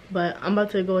know. But I'm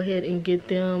about to go ahead and get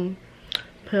them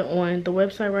put on the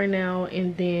website right now,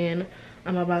 and then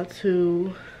I'm about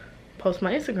to post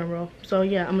my Instagram reel. So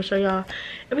yeah, I'm gonna show y'all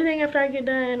everything after I get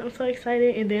done. I'm so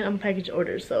excited, and then I'm package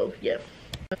orders, so yeah.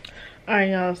 Alright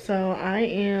y'all, so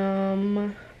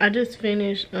I just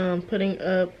finished putting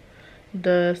up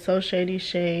the So Shady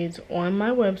shades on my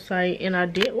website, and I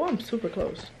did, oh, I'm super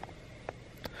close.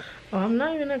 Oh, I'm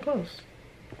not even that close.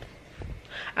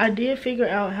 I did figure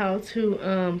out how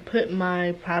to put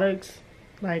my products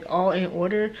like all in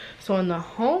order. So on the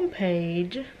home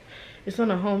page, it's on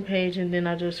the home page, and then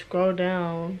I just scroll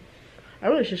down. I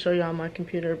really should show y'all on my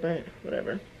computer, but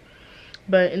whatever.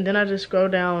 And then I just scroll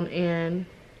down, and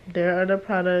there are the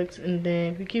products, and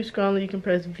then if you keep scrolling, you can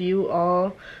press view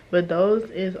all. But those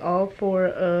is all 4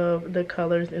 of the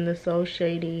colors in the So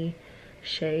Shady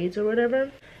shades or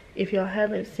whatever. If y'all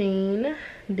haven't seen,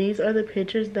 these are the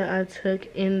pictures that I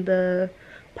took in the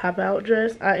pop-out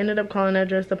dress. I ended up calling that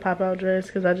dress the pop-out dress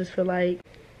because I just feel like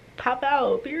pop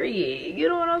out, period. You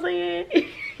know what I'm saying?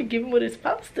 Give him what it's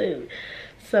supposed to.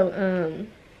 So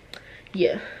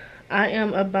yeah, I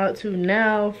am about to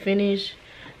now finish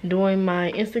doing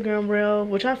my Instagram reel,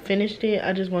 which I finished it.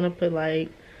 I just want to put like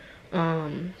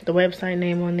the website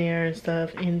name on there and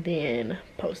stuff, and then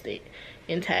post it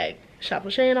and tag Shop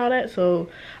Lashae and all that. So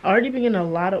I already been getting a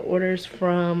lot of orders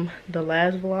from the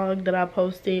last vlog that I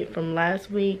posted from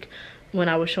last week, when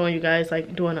I was showing you guys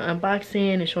like doing an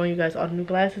unboxing and showing you guys all the new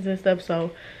glasses and stuff.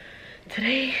 So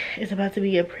today is about to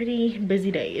be a pretty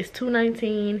busy day. It's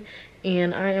 2:19,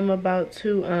 and I am about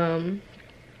to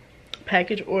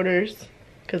package orders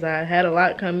because I had a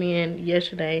lot come in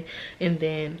yesterday, and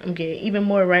then I'm getting even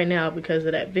more right now because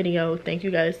of that video. Thank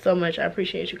you guys so much. I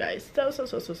appreciate you guys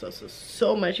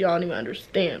so much. Y'all don't even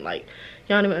understand. Like,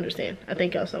 y'all don't even understand. I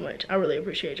thank y'all so much. I really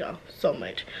appreciate y'all so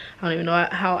much. I don't even know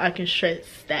how I can stress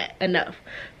that enough.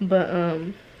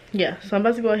 But yeah, so I'm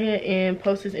about to go ahead and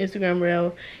post this Instagram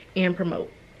reel and promote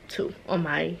too on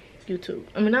my YouTube.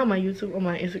 I mean, not my YouTube, on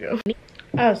my Instagram.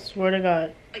 I swear to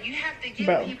God, you have to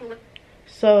give people.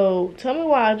 So tell me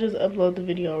why I just upload the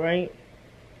video, right?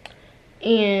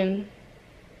 And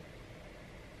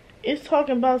it's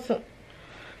talking about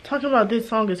this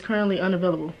song is currently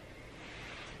unavailable.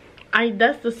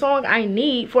 That's the song I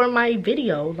need for my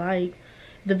video. Like,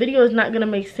 the video is not gonna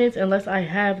make sense unless I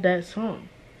have that song.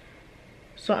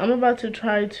 So I'm about to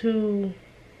try to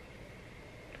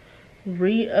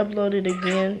re-upload it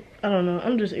again. I don't know,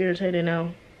 I'm just irritated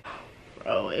now.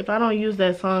 Bro, if I don't use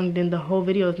that song, then the whole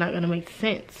video is not gonna make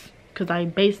sense, because I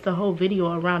based the whole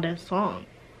video around that song.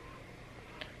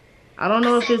 I don't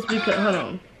know if it's because, hold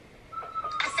on.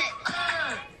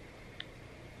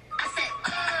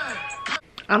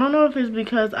 I don't know if it's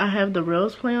because I have the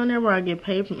Reels play on there where I get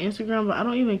paid from Instagram, but I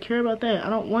don't even care about that.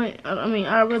 I mean,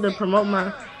 I'd rather promote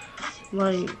my,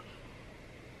 like,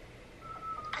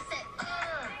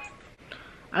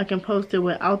 I can post it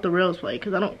without the Reels play,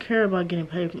 because I don't care about getting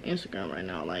paid from Instagram right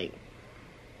now. Like,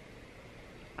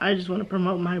 I just want to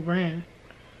promote my brand.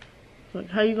 Like,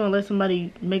 how you gonna let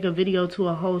somebody make a video to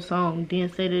a whole song, then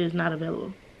say that it's not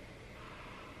available?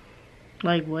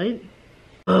 Like, what?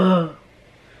 Ugh.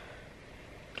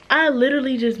 I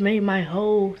literally just made my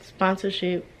whole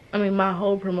sponsorship, my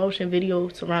whole promotion video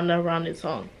surrounded around this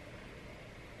song.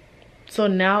 So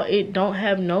now it don't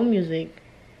have no music,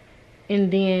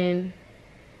 and then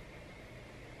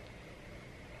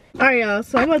alright y'all,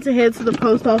 so I'm about to head to the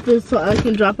post office so I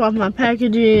can drop off my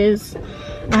packages.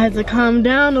 I had to calm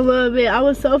down a little bit. I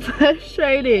was so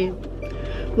frustrated.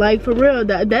 Like, for real,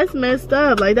 that's messed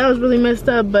up. Like, that was really messed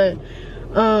up. But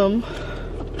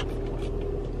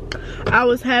I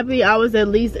was happy I was at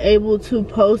least able to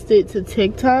post it to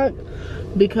TikTok,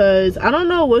 because I don't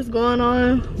know what's going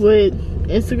on with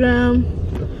Instagram,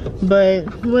 but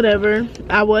whatever.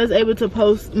 I was able to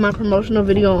post my promotional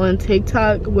video on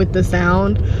TikTok with the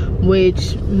sound,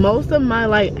 which most of my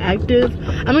like active,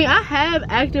 I mean, I have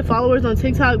active followers on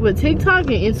TikTok, but TikTok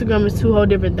and Instagram is two whole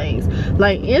different things.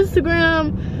 Like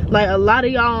Instagram, like a lot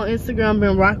of y'all on Instagram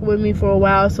been rocking with me for a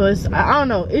while, so it's, I don't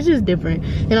know, it's just different.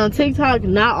 And on TikTok,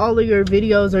 not all of your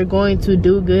videos are going to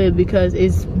do good, because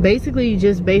it's basically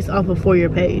just based off of For Your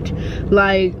page.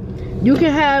 Like, you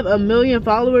can have 1 million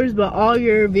followers, but all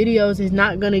your videos is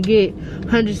not gonna get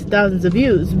hundreds of thousands of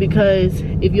views, because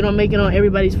if you don't make it on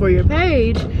everybody's For Your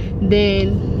page,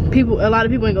 then a lot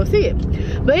of people ain't gonna see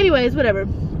it. But anyways, whatever.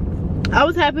 I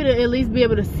was happy to at least be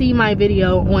able to see my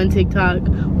video on TikTok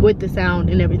with the sound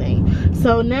and everything.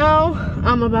 So now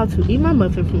I'm about to eat my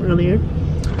muffin from earlier,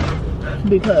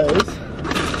 because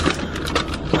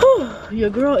your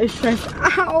girl is stressed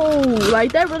out.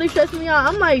 Like, that really stressed me out.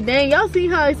 I'm like, dang, y'all see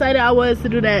how excited I was to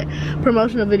do that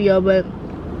promotional video, but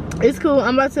it's cool.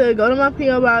 I'm about to go to my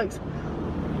P.O. box,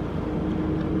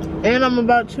 and I'm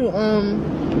about to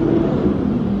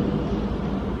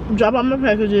drop off my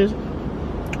packages.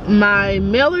 My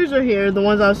mailers are here, the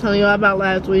ones I was telling you about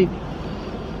last week.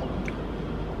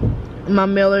 My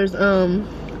mailers,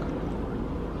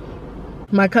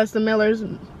 my custom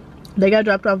mailers, they got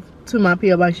dropped off to my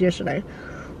P.O. box yesterday.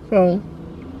 So,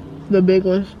 the big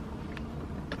ones,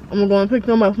 I'm gonna go and pick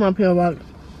them up from my P.O. box.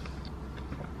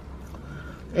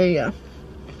 And yeah,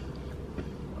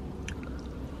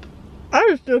 I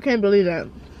just still can't believe that.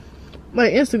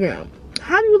 Like, Instagram,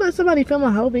 how do you let somebody film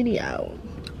a whole video?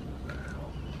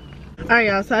 Alright,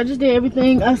 y'all, so I just did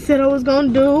everything I said I was gonna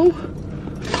do.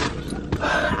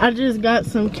 I just got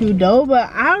some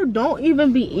Qdoba. I don't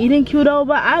even be eating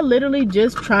Qdoba. I literally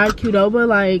just tried Qdoba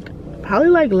like probably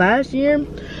like last year,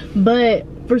 but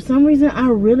for some reason I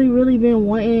really been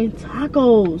wanting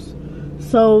tacos.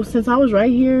 So since I was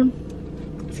right here,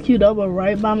 it's Qdoba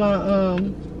right by my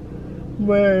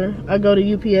where I go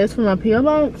to UPS for my P.O.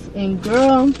 box, and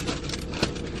girl,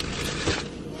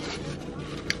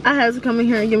 I had to come in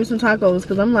here and give me some tacos,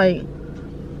 because I'm like,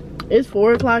 it's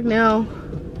 4 o'clock now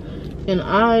and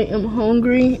I am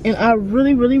hungry, and I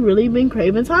really been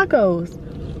craving tacos.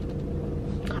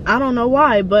 I don't know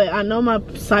why, but I know my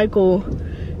cycle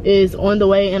is on the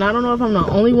way, and I don't know if I'm the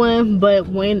only one, but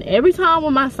every time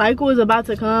when my cycle is about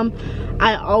to come,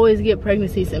 I always get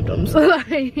pregnancy symptoms.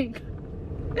 Like,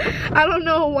 I don't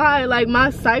know why. Like, my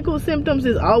cycle symptoms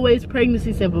is always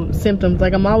pregnancy symptoms.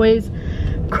 Like, I'm always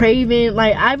craving,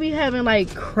 like, I be having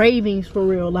like cravings for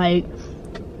real, like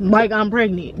I'm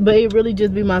pregnant, but it really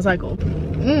just be my cycle.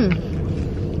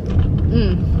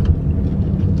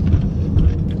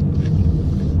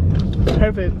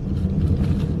 Perfect.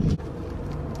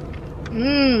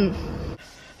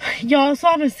 Y'all, so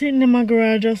I've been sitting in my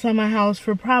garage outside my house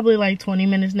for probably like 20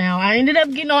 minutes now. I ended up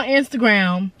getting on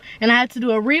Instagram, and I had to do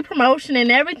a re-promotion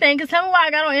and everything, because tell me why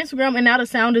I got on Instagram and now the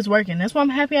sound is working. That's why I'm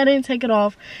happy I didn't take it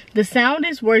off. The sound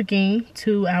is working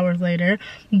 2 hours later,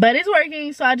 but it's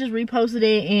working, so I just reposted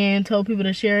it and told people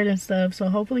to share it and stuff. So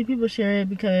hopefully people share it,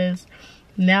 because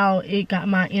now it got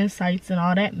my insights and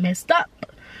all that messed up.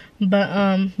 But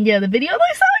yeah, the video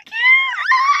looks so cute.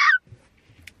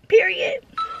 Period.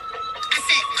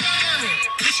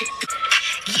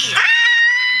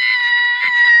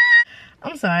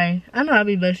 I'm sorry. I know I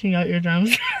be busting your eardrums.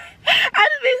 I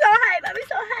just be so hype. I be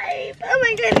so hype. Oh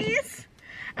my goodness.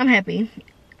 I'm happy.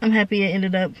 I'm happy it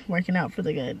ended up working out for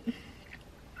the good.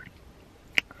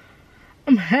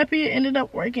 I'm happy it ended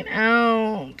up working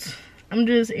out. I'm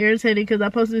just irritated because I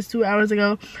posted this 2 hours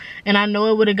ago, and I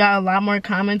know it would have got a lot more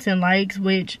comments and likes,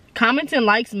 which comments and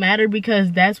likes matter,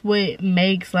 because that's what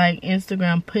makes like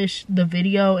Instagram push the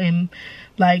video and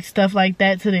like stuff like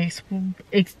that to the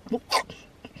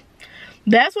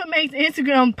that's what makes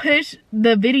Instagram push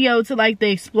the video to like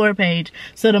the explore page.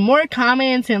 So the more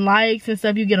comments and likes and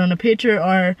stuff you get on a picture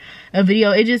or a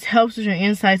video, it just helps with your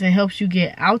insights and helps you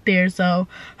get out there. So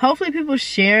hopefully people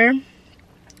share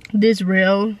this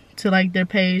reel to like their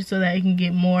page so that it can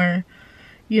get more,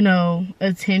 you know,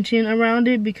 attention around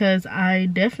it, because I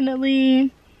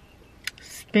definitely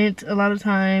spent a lot of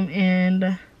time and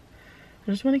I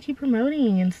just want to keep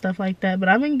promoting and stuff like that. But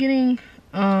I've been getting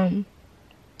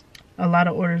a lot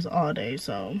of orders all day,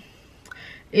 so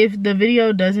if the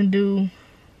video doesn't do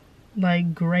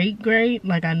like great,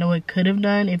 like I know it could have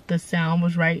done if the sound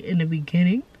was right in the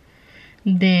beginning,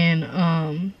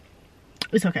 then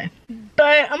It's okay.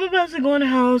 But I'm about to go in the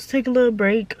house, take a little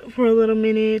break for a little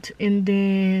minute, and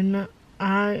then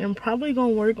I am probably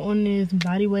gonna work on this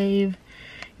body wave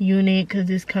unit because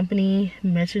this company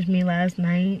messaged me last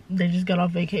night. They just got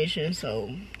off vacation, so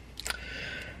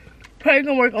probably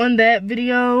gonna work on that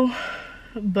video.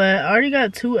 But I already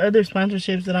got 2 other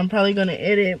sponsorships that I'm probably gonna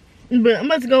edit. But I'm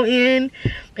about to go in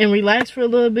and relax for a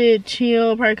little bit,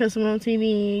 chill, probably cut some on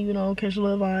TV, you know, catch a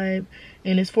little vibe.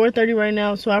 And it's 4:30 right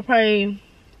now, so I'll probably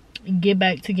get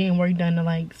back to getting work done at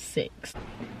like 6.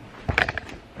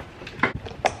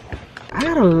 I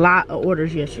got a lot of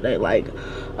orders yesterday, like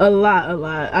a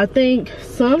lot. I think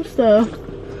some stuff,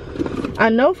 I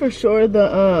know for sure the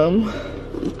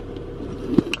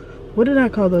what did I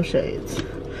call those shades?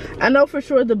 I know for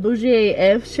sure the Bougie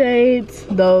AF shades,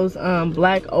 those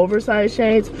black oversized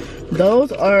shades,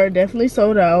 those are definitely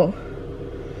sold out.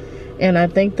 And I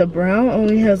think the brown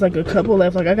only has like a couple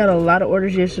left. Like I got a lot of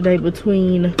orders yesterday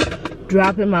between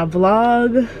dropping my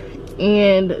vlog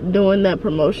and doing that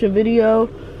promotion video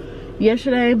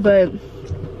yesterday. But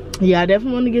yeah, I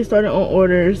definitely want to get started on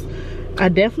orders. I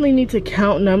definitely need to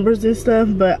count numbers and stuff,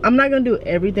 but I'm not gonna do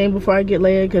everything before I get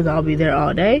laid because I'll be there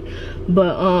all day.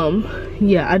 But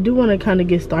yeah, I do want to kind of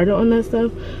get started on that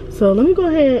stuff. So let me go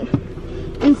ahead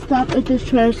and stop at this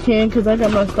trash can because I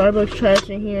got my Starbucks trash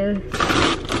in here.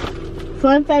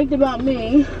 Fun fact about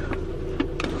me,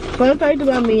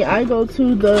 I go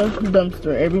to the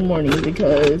dumpster every morning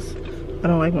because I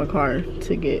don't like my car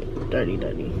to get dirty.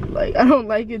 Like, I don't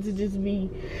like it to just be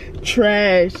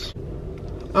trash.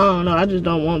 I don't know, I just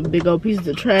don't want big old pieces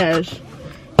of trash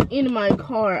in my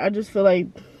car. I just feel like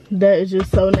that is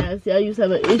just so nasty. I used to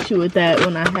have an issue with that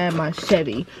when I had my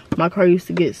Chevy. My car used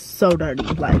to get so dirty,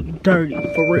 like dirty,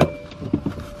 for real.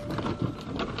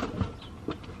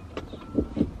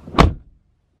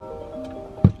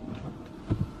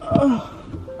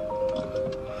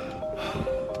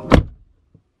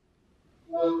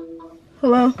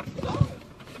 Hello?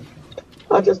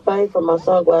 I just paid for my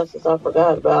sunglasses. I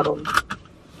forgot about them.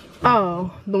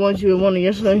 Oh, the ones you wanted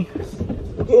yesterday?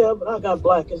 Yeah, but I got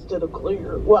black instead of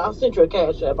clear. Well, I sent you a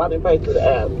cash app. I didn't pay through the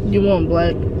app. You want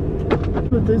black?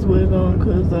 Put this wig on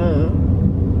because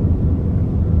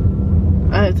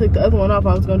I had took the other one off.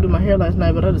 I was going to do my hair last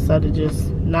night, but I decided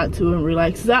just not to and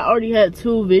relax. Because I already had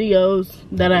 2 videos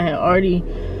that I had already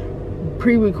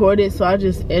pre-recorded, so I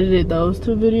just edited those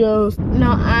 2 videos.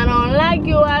 No, I don't like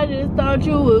you. I just thought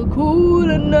you were cool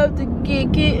enough to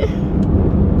kick it.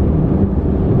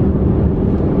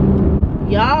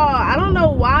 Y'all, I don't know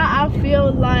why I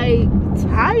feel like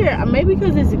tired. Maybe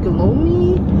because it's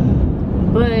gloomy,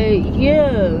 but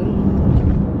yeah,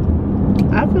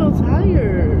 I feel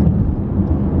tired.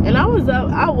 And I was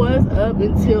up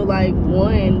until like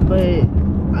 1, but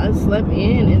I slept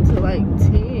in until like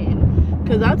 10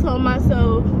 because I told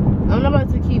myself I'm not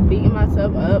about to keep beating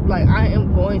myself up. Like, I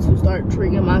am going to start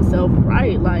treating myself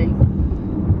right. Like,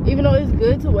 even though it's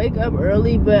good to wake up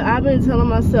early, but I've been telling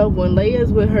myself when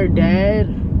Leia's with her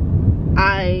dad,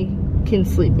 I can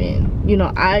sleep in. You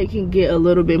know, I can get a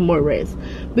little bit more rest.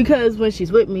 Because when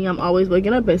she's with me, I'm always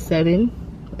waking up at 7,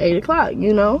 8 o'clock,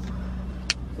 you know?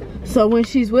 So when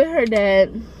she's with her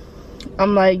dad,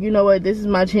 I'm like, you know what? This is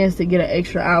my chance to get an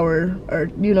extra hour,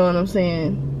 or, you know what I'm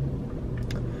saying?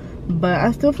 But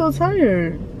I still feel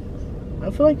tired. I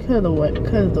feel like because of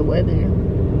the weather.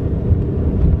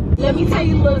 Let me tell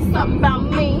you a little something about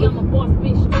me. I'm a boss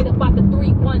bitch straight up out the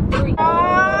 313.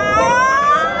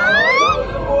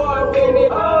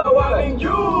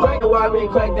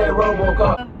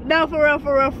 No, for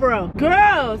real.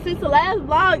 Girl, since the last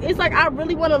vlog, it's like I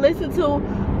really want to listen to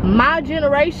my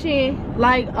generation,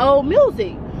 like, old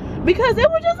music. Because it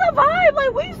was just a vibe.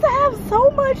 Like, we used to have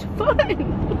so much fun.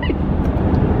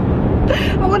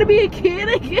 I want to be a kid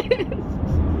again.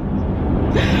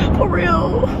 For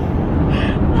real.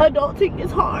 Adulting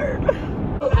is hard.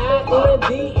 She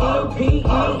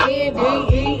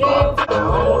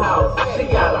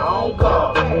got her own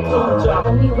car.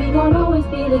 We gon' always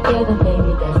be together,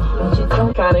 baby. That's what you told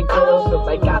me. Kind of girls look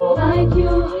like I Like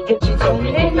you. and she told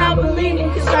me, and I believe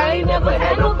it, cause I ain't never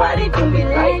had nobody do me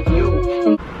like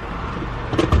you.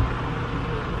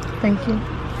 Thank you.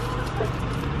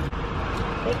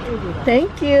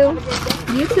 Thank you.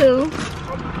 You too.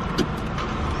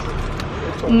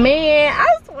 Man,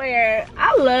 I swear,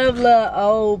 I love little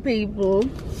old people.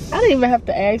 I didn't even have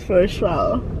to ask for a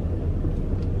straw.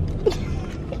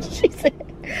 She said,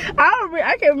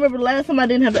 I can't remember the last time I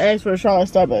didn't have to ask for a straw at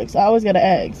Starbucks. I always gotta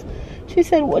ask. She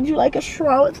said, would you like a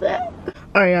straw with that?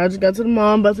 All right, y'all, I just got to the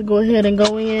mall. I'm about to go ahead and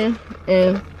go in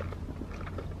and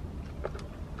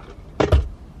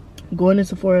go into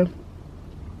Sephora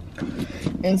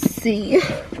and see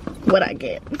what I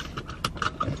get.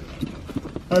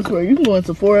 I swear, you can go in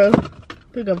Sephora,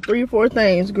 pick up 3 or 4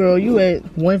 things, girl, you at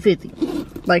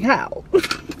 $150. Like, how?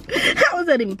 How is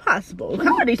that even possible?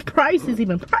 How are these prices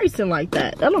even pricing like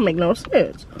that? That don't make no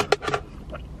sense.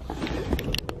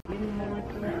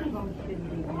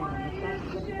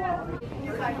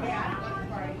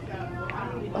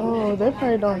 Oh, they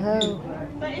probably don't have.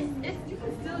 But it's you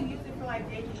can still use it for like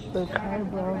baking. The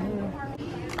eyebrow here.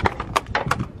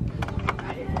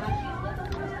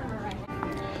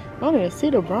 I don't even see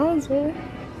the bronzer.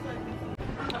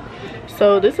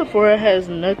 So this Sephora has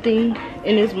nothing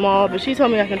in this mall, but she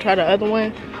told me I can try the other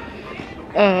one.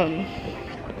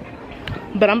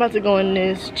 But I'm about to go in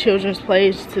this children's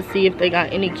place to see if they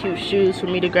got any cute shoes for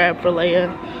me to grab for Leia.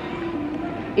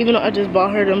 Even though I just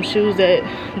bought her them shoes at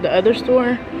the other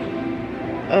store,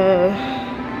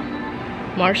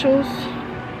 Marshall's,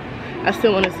 I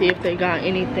still want to see if they got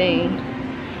anything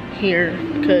here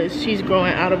because she's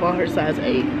growing out of all her size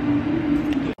 8.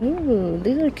 Ooh,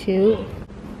 these are cute.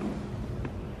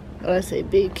 Let's say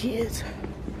big kids.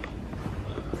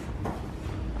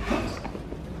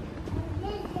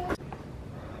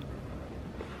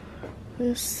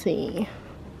 Let's see.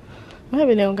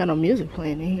 Maybe they don't got no music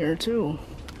playing in here too.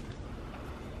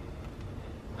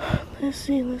 Let's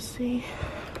see, let's see.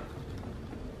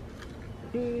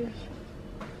 These,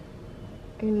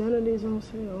 ain't none of these on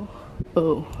sale.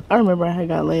 Oh, I remember I had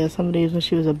got Leia some of these when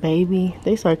she was a baby.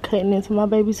 They started cutting into my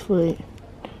baby's foot.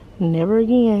 Never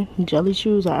again. Jelly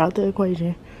shoes are out the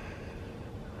equation.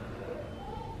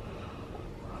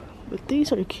 But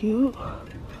these are cute.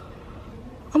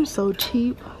 I'm so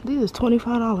cheap. These is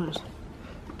 $25.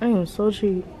 I am so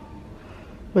cheap.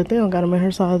 But they don't got them in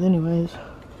her size anyways.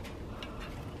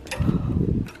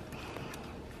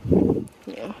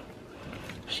 Yeah.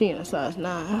 She in a size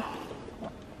 9.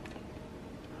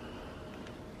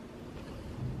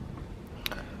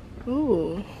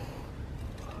 Ooh.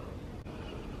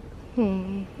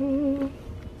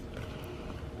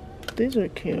 These are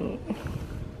cute.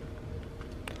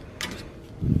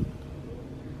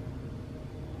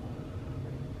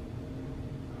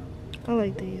 I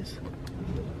like these.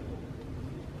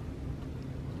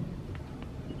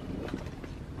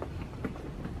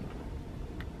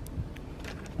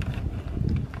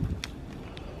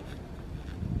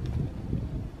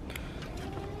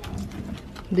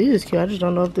 These is cute. I just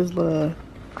don't know if this little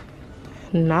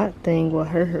knot thing will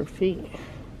hurt her feet.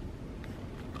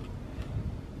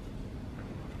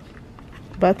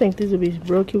 But I think these would be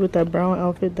real cute with that brown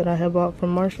outfit that I have bought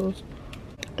from Marshall's.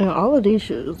 And all of these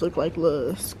shoes look like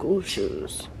little school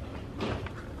shoes.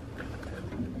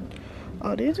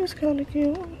 Oh, these is kind of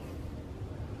cute.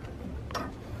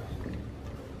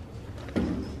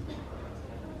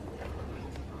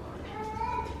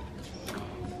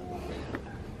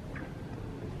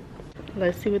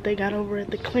 Let's see what they got over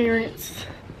at the clearance.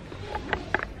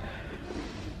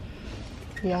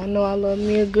 Y'all know I love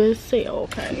me a good sale,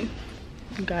 okay?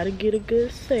 Gotta get a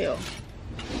good sale.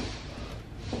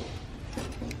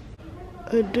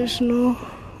 Additional,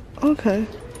 okay.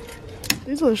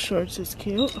 These little shorts is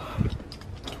cute.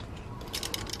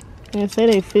 And say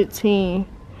they 15,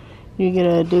 you get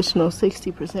an additional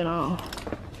 60% off.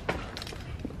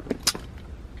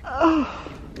 Oh.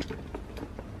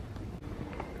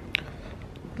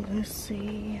 Let's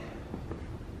see.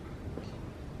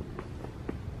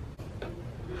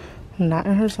 Not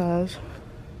in her size.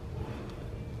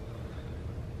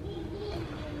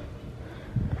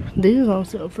 These on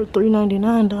sale for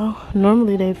 $3.99 though.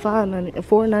 Normally they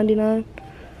 $4.99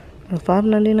 or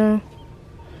 $5.99.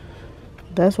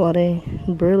 That's why they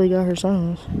barely got her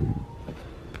size.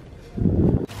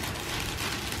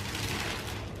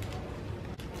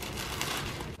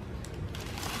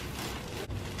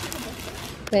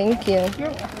 Thank you.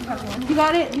 You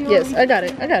got it? Yes, I got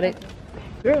it. I got it.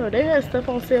 Girl, they had stuff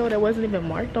on sale that wasn't even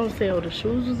marked on sale. The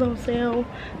shoes was on sale.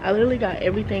 I literally got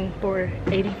everything for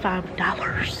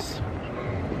 $85.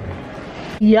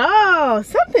 Y'all,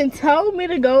 something told me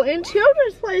to go in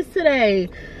Children's Place today.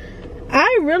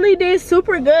 I really did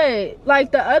super good.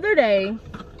 Like the other day,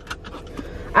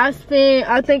 I spent,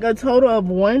 I think, a total of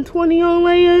 $120 on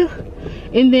Leia.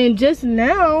 And then just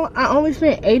now, I only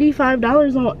spent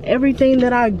 $85 on everything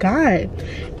that I got.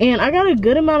 And I got a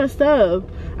good amount of stuff.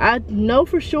 I know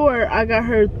for sure I got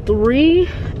her 3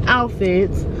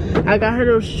 outfits. I got her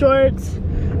those shorts.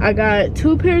 I got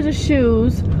 2 pairs of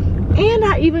shoes. And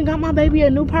I even got my baby a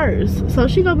new purse. So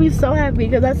she gonna be so happy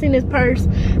because I seen this purse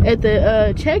at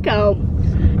the checkout.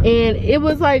 And it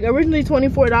was like originally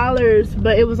 $24,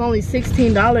 but it was only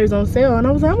 $16 on sale. And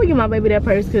I was like, I'm gonna give my baby that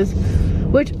purse because,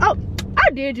 I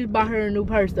did just buy her a new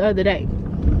purse the other day.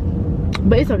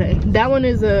 But it's okay. That one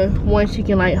is a one she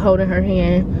can like hold in her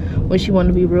hand when she want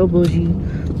to be real bougie.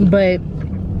 But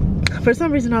for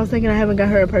some reason I was thinking I haven't got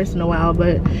her a purse in a while,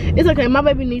 but it's okay. My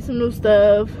baby needs some new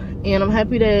stuff, and I'm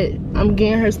happy that I'm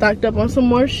getting her stocked up on some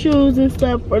more shoes and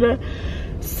stuff for the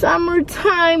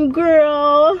summertime,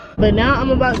 girl. But now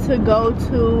I'm about to go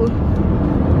to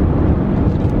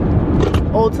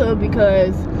Ulta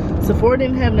because Sephora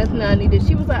didn't have nothing that I needed.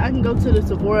 She was like, I can go to the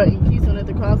Sephora in Keystone at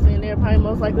the Crossing, and they'll probably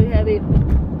most likely have it.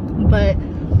 But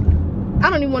I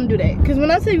don't even want to do that, because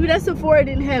when I tell you that Sephora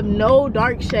didn't have no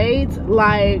dark shades,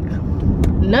 like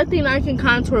nothing I can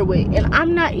contour with. And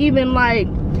I'm not even like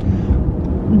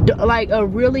a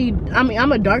really, I mean,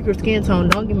 I'm a darker skin tone,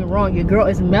 don't get me wrong. Your girl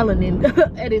is melanin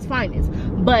at its finest,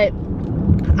 but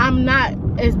I'm not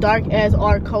as dark as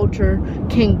our culture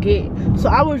can get. So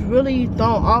I was really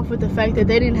thrown off with the fact that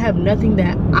they didn't have nothing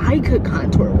that I could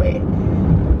contour with.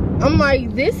 I'm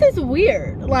like, this is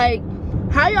weird. Like,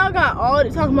 how y'all got all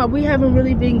the talking about we haven't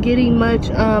really been getting much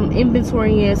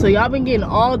inventory in, so y'all been getting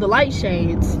all the light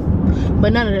shades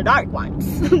but none of the dark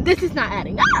ones. This is not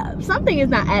adding up. Something is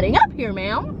not adding up here,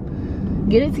 ma'am.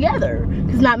 Get it together.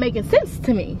 It's not making sense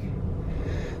to me.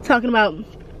 Talking about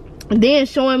then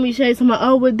showing me shades. I'm like,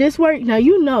 oh, would this work? Now,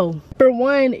 you know, for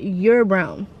one, you're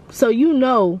brown, so you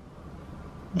know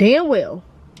damn well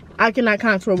I cannot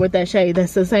contour with that shade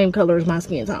that's the same color as my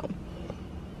skin tone.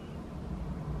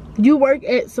 You work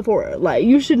at Sephora, like,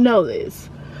 you should know this.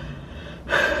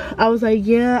 I was like,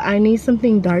 yeah, I need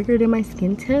something darker than my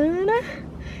skin tone.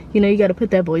 You know, you gotta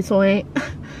put that voice on it.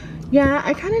 Yeah,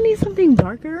 I kind of need something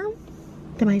darker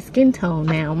than my skin tone,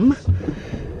 ma'am.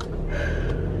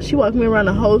 She walked me around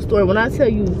the whole store. When I tell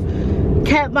you,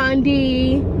 Kat Von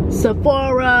D,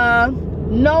 Sephora,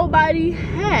 nobody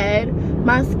had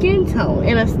my skin tone.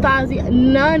 Anastasia,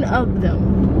 none of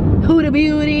them. Huda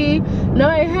Beauty,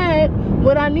 nobody had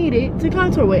what I needed to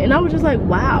contour with. And I was just like,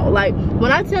 wow. Like,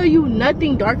 when I tell you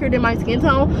nothing darker than my skin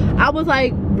tone, I was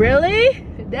like, really?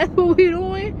 That's what we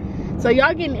doing? So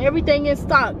y'all getting everything in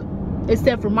stock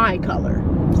except for my color.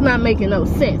 It's not making no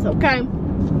sense, okay?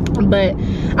 But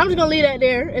I'm just gonna leave that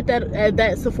there at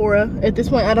that Sephora. At this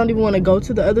point, I don't even want to go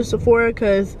to the other Sephora,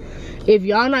 because if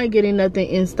y'all not getting nothing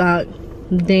in stock,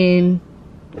 then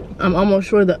I'm almost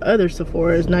sure the other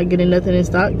Sephora is not getting nothing in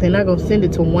stock. They're not gonna send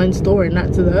it to one store and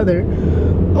not to the other.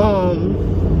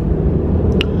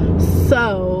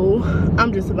 So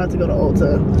I'm just about to go to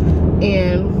Ulta,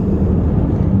 and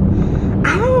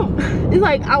it's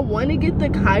like I want to get the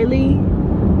Kylie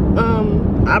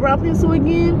eyebrow pencil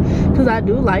again, because I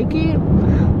do like it,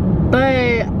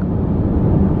 but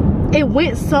it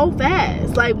went so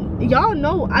fast. Like, y'all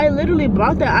know I literally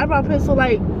bought that eyebrow pencil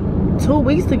like 2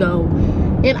 weeks ago,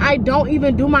 and I don't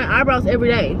even do my eyebrows every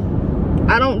day.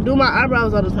 I don't do my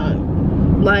eyebrows all the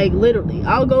time. Like, literally,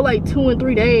 I'll go like 2 and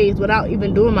 3 days without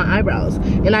even doing my eyebrows,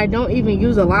 and I don't even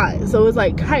use a lot. So it's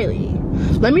like, Kylie,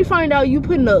 let me find out you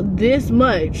putting up this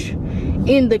much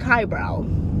in the eyebrow.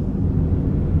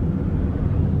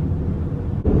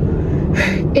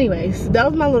 Anyways, that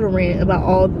was my little rant about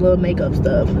all the little makeup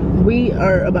stuff. We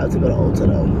are about to go to Ulta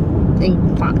though,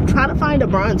 and try to find a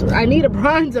bronzer. I need a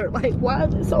bronzer. Like, why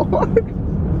is it so hard?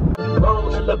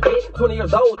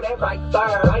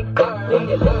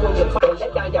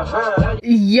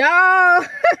 Y'all,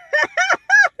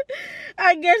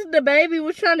 I guess the baby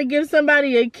was trying to give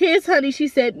somebody a kiss, honey. She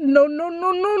said, no, no,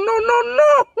 no, no, no, no,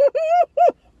 no.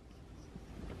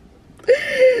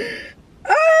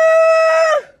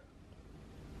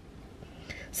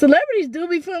 Celebrities do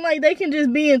be feeling like they can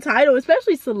just be entitled,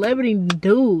 especially celebrity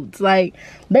dudes. Like,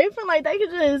 they feel like they can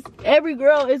just, every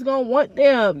girl is gonna want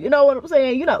them. You know what I'm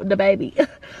saying? You know, the baby.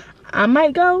 I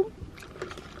might go,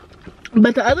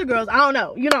 but the other girls, I don't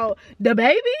know. You know, the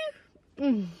baby,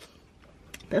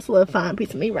 that's a little fine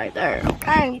piece of me right there,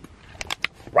 okay?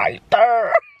 Right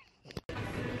there.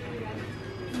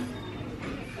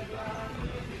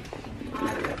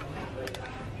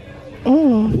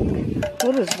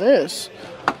 What is this?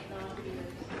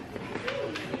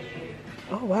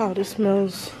 Oh wow, this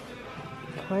smells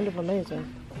kind of amazing.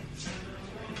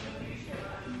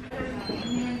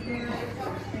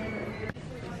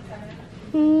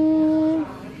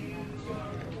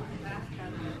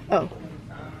 Oh.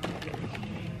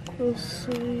 Let's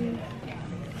see.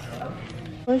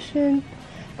 Question.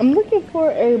 I'm looking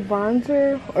for a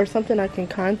bronzer or something I can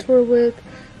contour with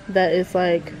that is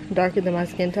like darker than my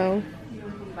skin tone.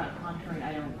 About contouring,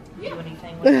 I don't do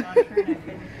anything with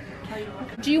contouring.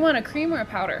 Do you want a cream or a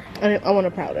powder? I want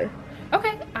a powder.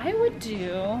 Okay, I would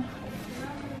do.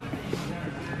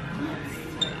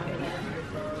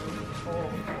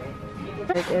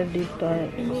 Like a deep dark.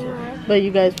 Yeah. But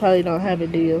you guys probably don't have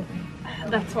it, do you?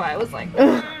 That's why I was like,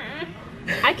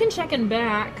 I can check in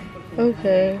back.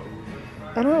 Okay.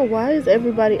 I don't know, why is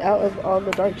everybody out of all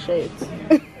the dark shades?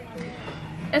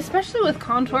 Especially with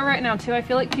contour right now too. I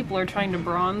feel like people are trying to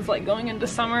bronze like going into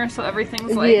summer, so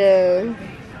everything's like. Yeah.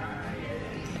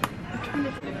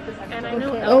 And I know.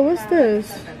 Okay. Oh, what's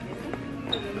this?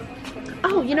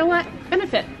 Oh, you know what?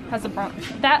 Benefit has a bronze.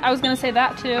 That I was gonna say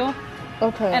that too.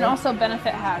 Okay. And also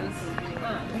Benefit has.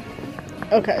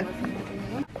 Okay.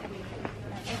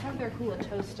 They have their Hula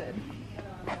toasted.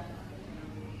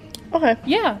 Okay.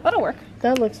 Yeah, that'll work.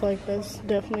 That looks like that's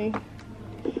definitely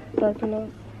dark enough.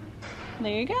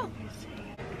 There you go.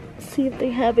 See if they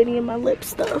have any of my lip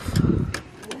stuff.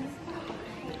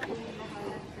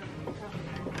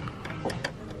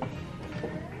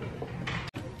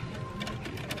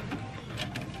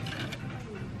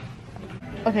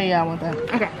 Okay, yeah, I want that.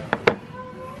 Okay.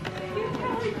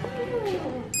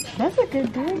 That's a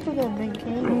good deal for that big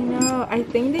candle. No, I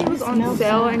think they was on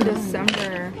sale in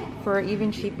December for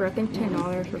even cheaper. I think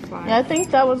 $10 for 5. Yeah, I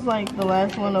think that was like the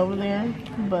last one over there,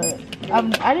 but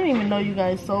I didn't even know you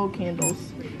guys sold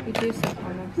candles. We do sell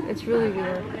condoms. It's really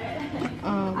weird.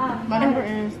 My number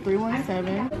is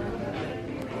 317.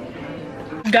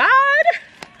 God,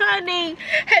 honey,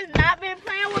 has not been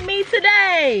playing with me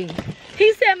today.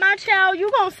 He said, my child,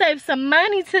 you gonna save some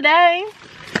money today.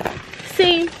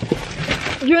 See,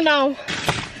 you know,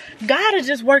 God will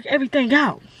just work everything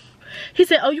out. He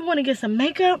said, oh, you want to get some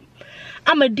makeup?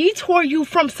 I'm going to detour you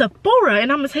from Sephora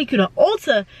and I'm going to take you to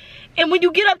Ulta. And when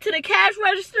you get up to the cash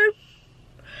register,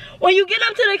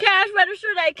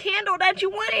 that candle that you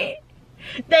wanted,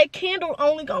 that candle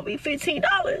only going to be $15.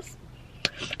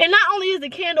 And not only is the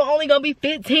candle only going to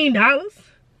be $15,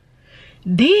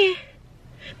 then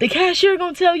the cashier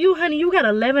gonna tell you, honey, you got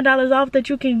 $11 off that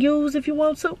you can use if you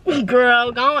want to.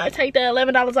 Girl, go on, take that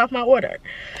 $11 off my order.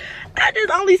 I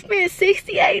just only spent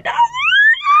 $68.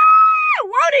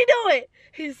 Won't he do it?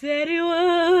 He said he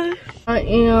would. I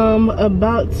am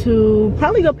about to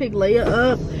probably go pick Leia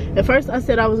up. At first I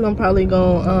said I was gonna probably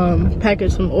go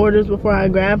package some orders before I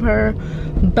grab her,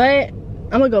 but I'm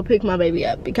gonna go pick my baby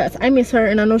up because I miss her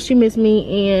and I know she missed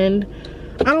me, and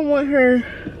I don't want her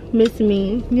missing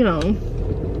me, you know.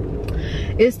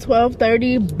 It's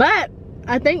 12:30, but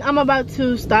I think I'm about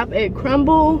to stop at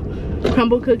Crumble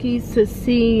Cookies to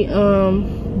see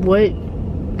what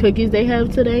cookies they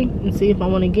have today and see if I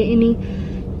want to get any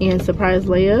and surprise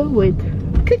Leia with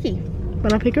cookie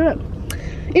when I pick her up.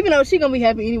 Even though she gonna be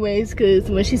happy anyways, because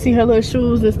when she see her little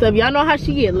shoes and stuff, y'all know how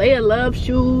she get. Leia loves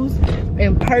shoes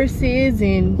and purses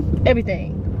and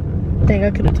everything. Dang,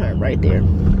 I could have turned right there.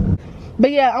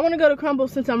 But yeah, I want to go to Crumble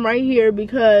since I'm right here,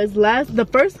 because the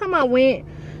first time I went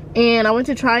and I went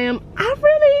to try them,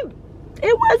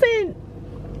 it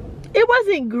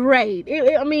wasn't great.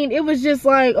 I mean, it was just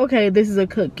like, okay, this is a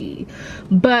cookie.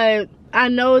 But I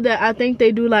know that I think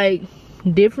they do like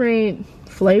different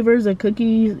flavors of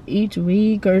cookies each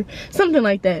week or something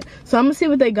like that. So I'm gonna see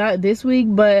what they got this week.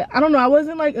 But I don't know, I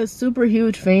wasn't like a super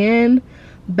huge fan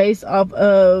based off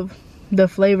of the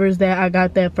flavors that I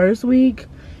got that first week.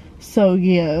 So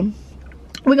yeah,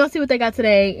 we're gonna see what they got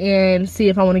today and see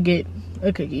if I want to get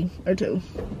a cookie or 2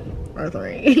 or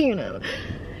 3. You know,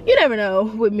 you never know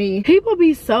with me. People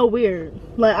be so weird.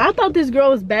 Like, I thought this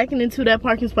girl was backing into that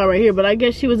parking spot right here, but I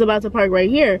guess she was about to park right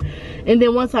here. And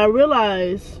then once I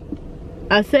realized,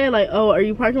 I said like, oh, are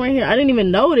you parking right here? I didn't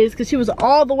even notice because she was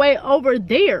all the way over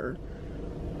there.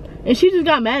 And she just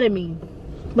got mad at me.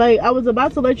 Like, I was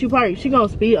about to let you park. She gonna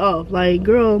speed off. Like,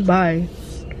 girl, bye.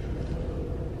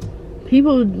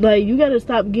 People, like, you gotta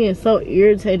stop getting so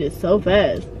irritated so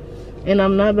fast. And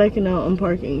I'm not backing out on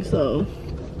parking, so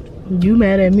you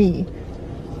mad at me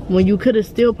when you could have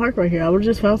still parked right here. I would have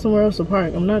just found somewhere else to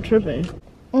park. I'm not tripping.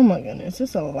 Oh my goodness,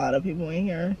 there's a lot of people in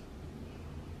here.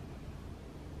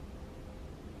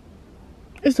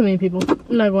 There's too many people.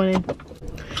 I'm not going in.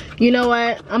 You know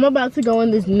what? I'm about to go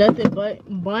in this nothing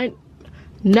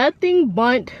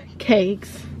but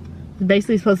cakes. It's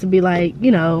basically supposed to be like,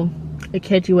 you know, a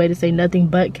catchy way to say nothing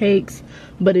but cakes,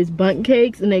 but it's bundt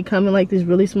cakes and they come in like this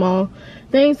really small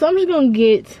thing. So I'm just gonna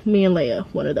get me and Leia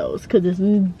one of those because there's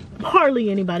hardly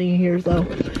anybody in here. So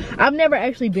I've never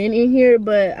actually been in here,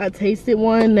 but I tasted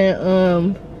one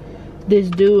that this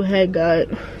dude had got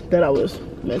that I was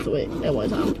messing with at one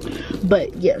time.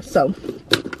 But yeah, so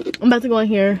I'm about to go in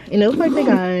here and it looks like they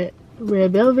got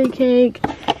red velvet cake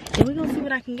and we're gonna see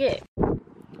what I can get.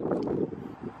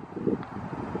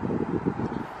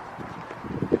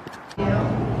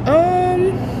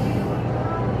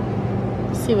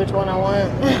 See which one I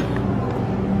want.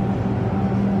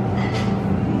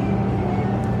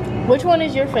 Which one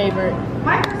is your favorite?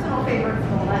 My personal favorite is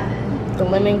the lemon. The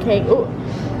lemon cake. Oh,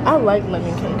 I like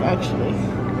lemon cake actually.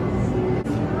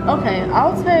 Okay,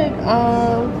 I'll take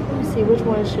let me see which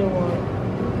one she'll want.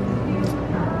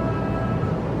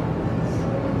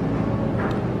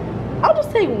 I'll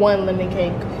just take one lemon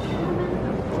cake.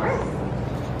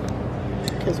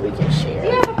 Because we can share. Do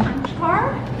you have a punch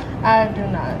card? I do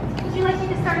not. Would you like me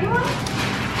to start you one?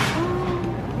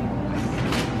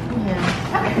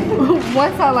 Yeah.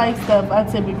 Once I like stuff, I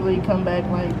typically come back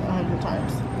like 100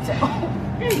 times. So.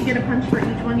 Yeah, you get a punch for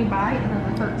each one you buy, and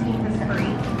then the 13th is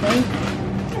free. Thank you.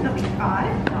 And it'll be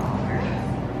 $5.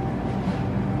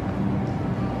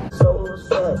 So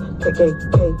sad,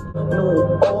 KKK, new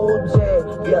OJ,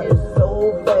 yeah, it's so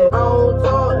bad. I don't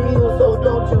talk to you, so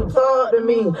don't you talk to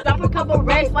me. Drop a couple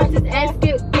racks, watch his ass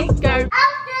get bigger.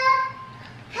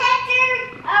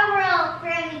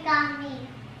 Grammy got me.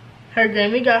 Her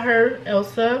Grammy got her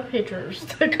Elsa pictures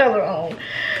to color on.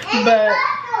 And But a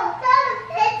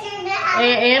picture now.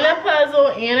 and a puzzle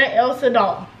and an Elsa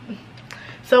doll.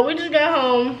 So we just got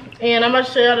home and I'm about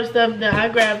to show y'all the stuff that I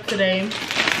grabbed today.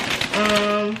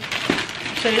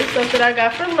 Show you the stuff that I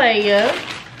got for Leia.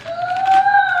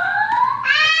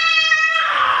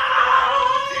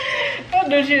 I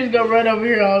knew she was gonna run over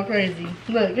here all crazy.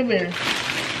 Look, come here.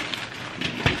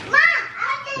 Mom,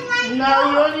 I just like No,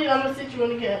 you don't need. I'm gonna sit you on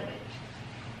the cabinet.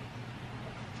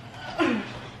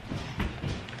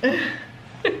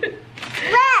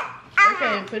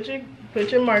 Okay,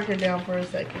 put your marker down for a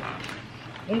second.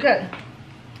 Okay,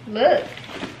 look,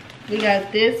 we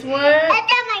got this one. I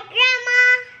got my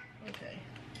grandma. Okay.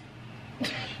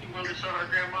 You want to show her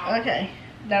grandma? Okay,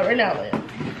 not right now, Lynn.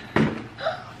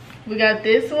 We got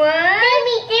this one.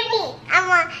 Give me.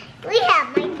 We have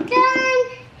my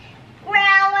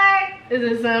sunflower. Is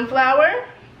it sunflower?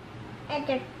 And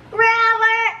the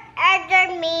flower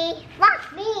under me.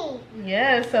 Watch me.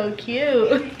 Yeah, so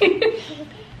cute.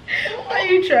 Why are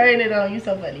you trying it on? You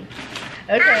so funny.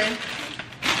 Okay.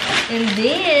 And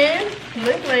then,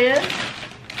 look, Leia.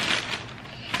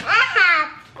 I have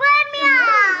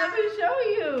Let me show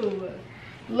you.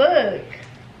 Look.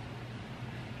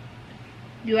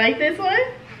 You like this one?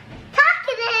 Talk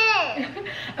to it.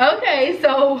 Okay,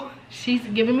 so she's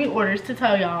giving me orders to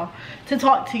tell y'all, to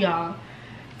talk to y'all.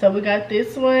 So we got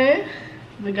this one.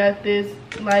 We got this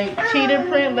like cheetah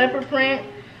print, leopard print,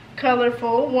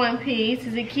 colorful one piece.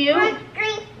 Is it cute?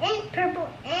 Green and purple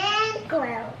and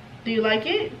gold. Do you like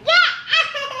it? Yeah.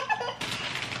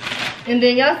 And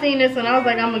then y'all seen this one. I was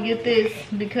like, I'm gonna get this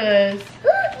because.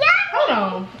 Hold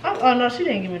on. Oh no, she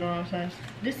didn't give me the wrong size.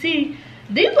 See,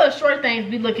 these little short things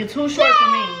be looking too short for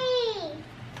me.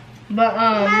 But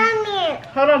Mommy.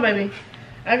 hold on, baby.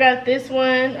 I got this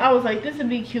one. I was like, this would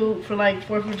be cute for like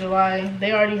 4th of July.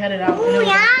 They already had it out. And it was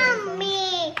on sale, so.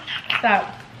 Yummy.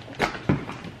 Stop.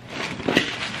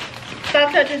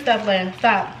 Stop touching stuff, Leia.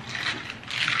 Stop.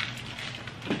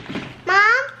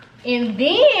 Mom. And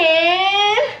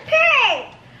then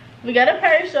Purse. we got a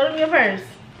purse. Show them your purse.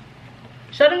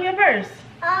 Show them your purse.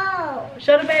 Oh.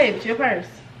 Show the babes your purse.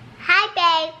 Hi,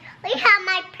 babe. We have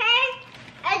my purse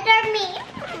under me.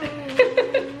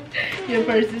 Your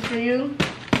purse is for you.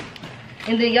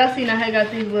 And then y'all seen I had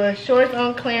got these little shorts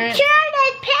on clearance.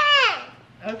 Jordan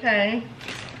pants. Okay.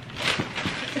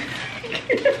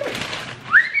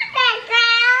 Thanks,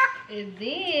 girl. And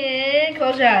then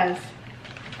close your eyes.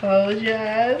 Close your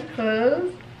eyes.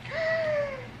 Close.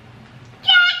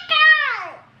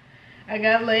 Jacket. I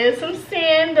got Leia some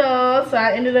sandals, so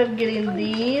I ended up getting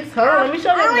these. Hold on, let me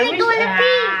show them. I wanna go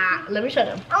on the Let me show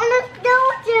them. I want to go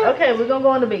with you. Okay, we're gonna go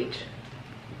on the beach.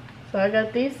 So I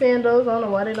got these sandals. I don't know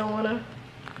why they don't wanna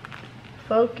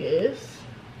focus.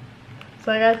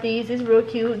 So I got these. It's real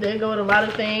cute. They go with a lot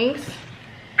of things.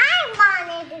 I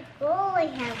wanted to go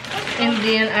with him. And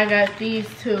then I got these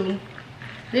too.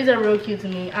 These are real cute to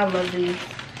me. I love these.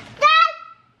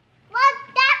 What's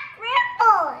that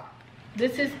ripple?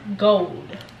 This is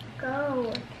gold.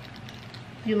 Gold.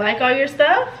 You like all your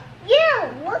stuff?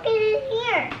 Yeah, look at it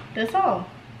here. That's all.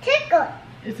 Tickle.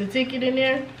 It's a ticket in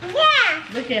there. Yeah.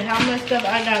 Look at how much stuff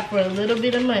I got for a little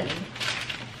bit of money.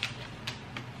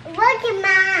 Look at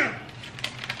mine.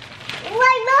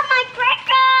 Look my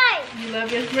crickets. You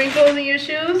love your sprinkles in your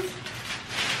shoes?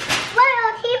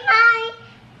 Look, see mine.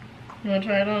 You wanna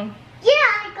try it on? Yeah,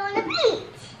 I'm going to the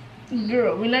beach.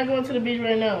 Girl, we're not going to the beach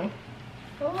right now.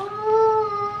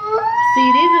 Ooh.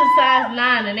 See, these are size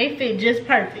 9 and they fit just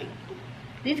perfect.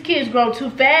 These kids grow too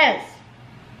fast.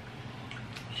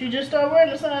 She just started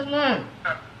wearing the size 9.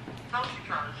 How's she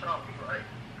trying to show me,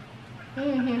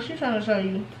 right? She's trying to show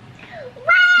you. Wow.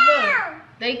 Look,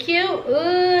 they cute.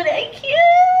 Ooh, they cute.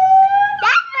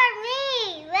 That's for me.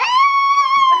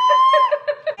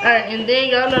 Alright, and then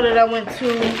y'all know that I went to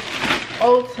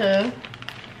Ulta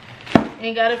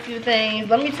and got a few things.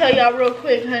 Let me tell y'all real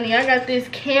quick, honey. I got this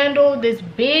candle, this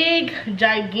big,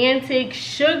 gigantic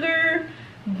sugar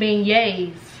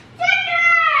beignets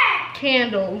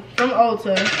candle from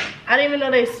Ulta. I didn't even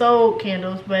know they sold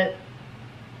candles, but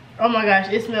oh my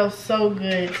gosh, it smells so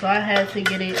good. So I had to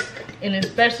get it, and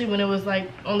especially when it was like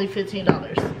only $15.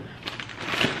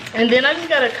 And then I just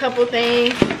got a couple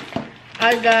things.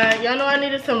 I got, y'all know I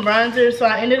needed some bronzer, so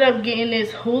I ended up getting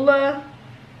this Hoola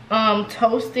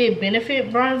toasted benefit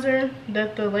bronzer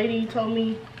that the lady told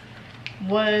me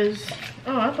was,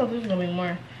 oh, I thought this was gonna be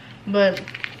more, but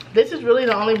this is really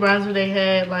the only bronzer they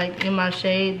had like in my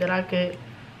shade that I could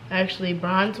actually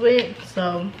bronze with.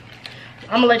 So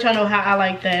I'm gonna let y'all know how I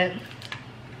like that.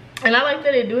 And I like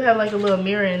that they do have like a little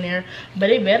mirror in there, but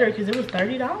it better because it was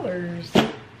 $30,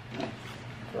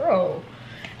 girl.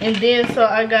 And then so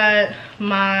I got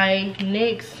my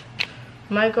NYX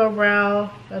micro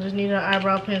brow. I just need an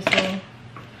eyebrow pencil.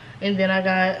 And then I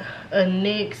got a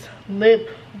NYX lip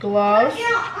gloss.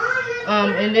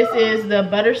 And this is the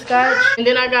butterscotch. And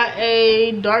then I got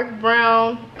a dark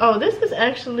brown. Oh, this is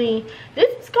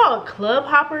called Club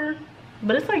Hopper,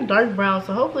 but it's like dark brown,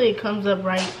 so hopefully it comes up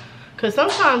right, because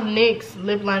sometimes NYX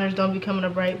lip liners don't be coming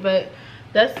up right. But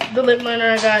that's the lip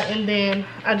liner I got. And then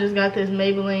I just got this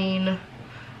Maybelline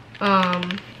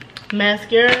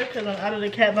mascara because I'm out of the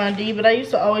Kat Von D, but I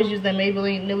used to always use that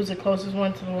Maybelline and it was the closest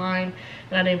one to the line,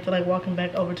 and I didn't feel like walking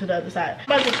back over to the other side. I'm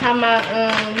about to try my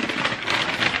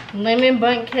lemon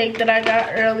bundt cake that I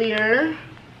got earlier.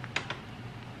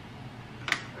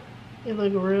 It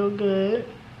looked real good.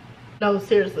 No,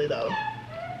 seriously though,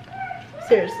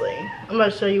 seriously, I'm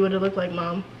about to show you what it looked like,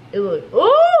 Mom. It looked,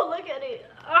 oh, look at it.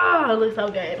 Oh, it looks so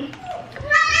good.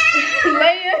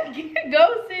 Leia,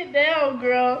 go sit down,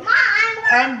 girl.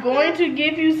 I'm going to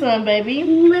give you some, baby.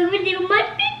 Let me do my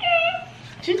finger.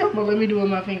 She talking about let me do it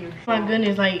with my finger. My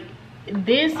goodness, like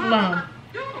this, Mom.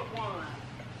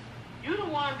 You the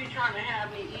one be trying to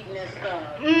have me eating that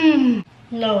stuff.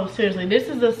 No, seriously, this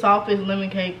is the softest lemon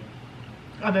cake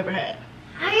I've ever had.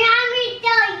 Yummy, so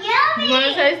yummy. You want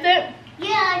to taste it?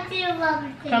 Yeah, I do love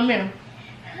it. Come here.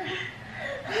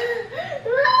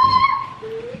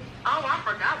 Oh, I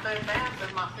forgot that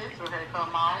after my sister had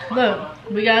come off.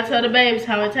 Look, we gotta tell the babes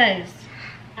how it tastes.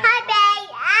 Hi, babe.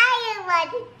 I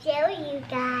want to show you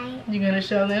guys. You gonna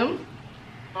show them?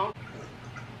 Oh.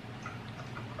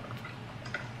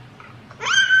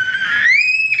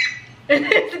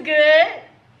 It's good.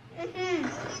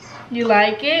 You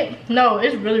like it? No,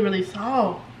 it's really, really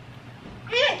soft.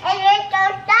 It is so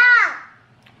soft.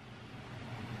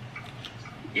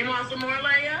 You want some more,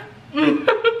 Leia?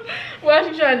 Why is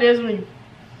she trying to dance with me?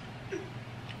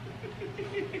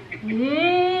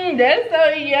 That's so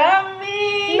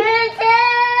yummy. Me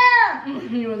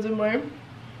too. You want some more?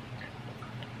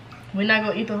 We're not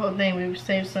gonna eat the whole thing. We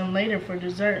save some later for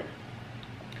dessert.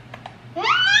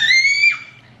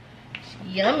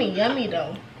 Yummy, yummy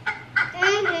though.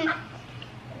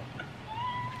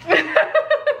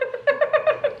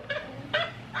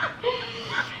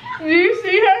 Do you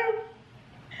see her?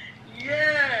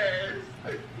 Yes.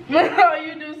 Oh,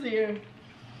 you do see her.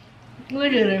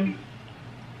 Look at her.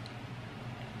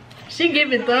 She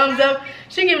giving thumbs up.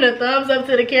 She giving a thumbs up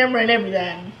to the camera and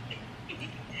everything.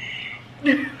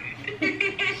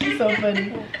 She's so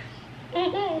funny.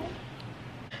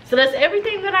 So that's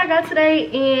everything that I got today,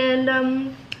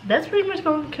 and that's pretty much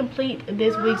going to complete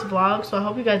this week's vlog. So I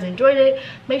hope you guys enjoyed it.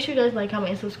 Make sure you guys like,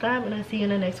 comment, and subscribe, and I'll see you in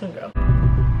the next one, girl.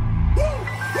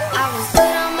 I was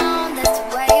good on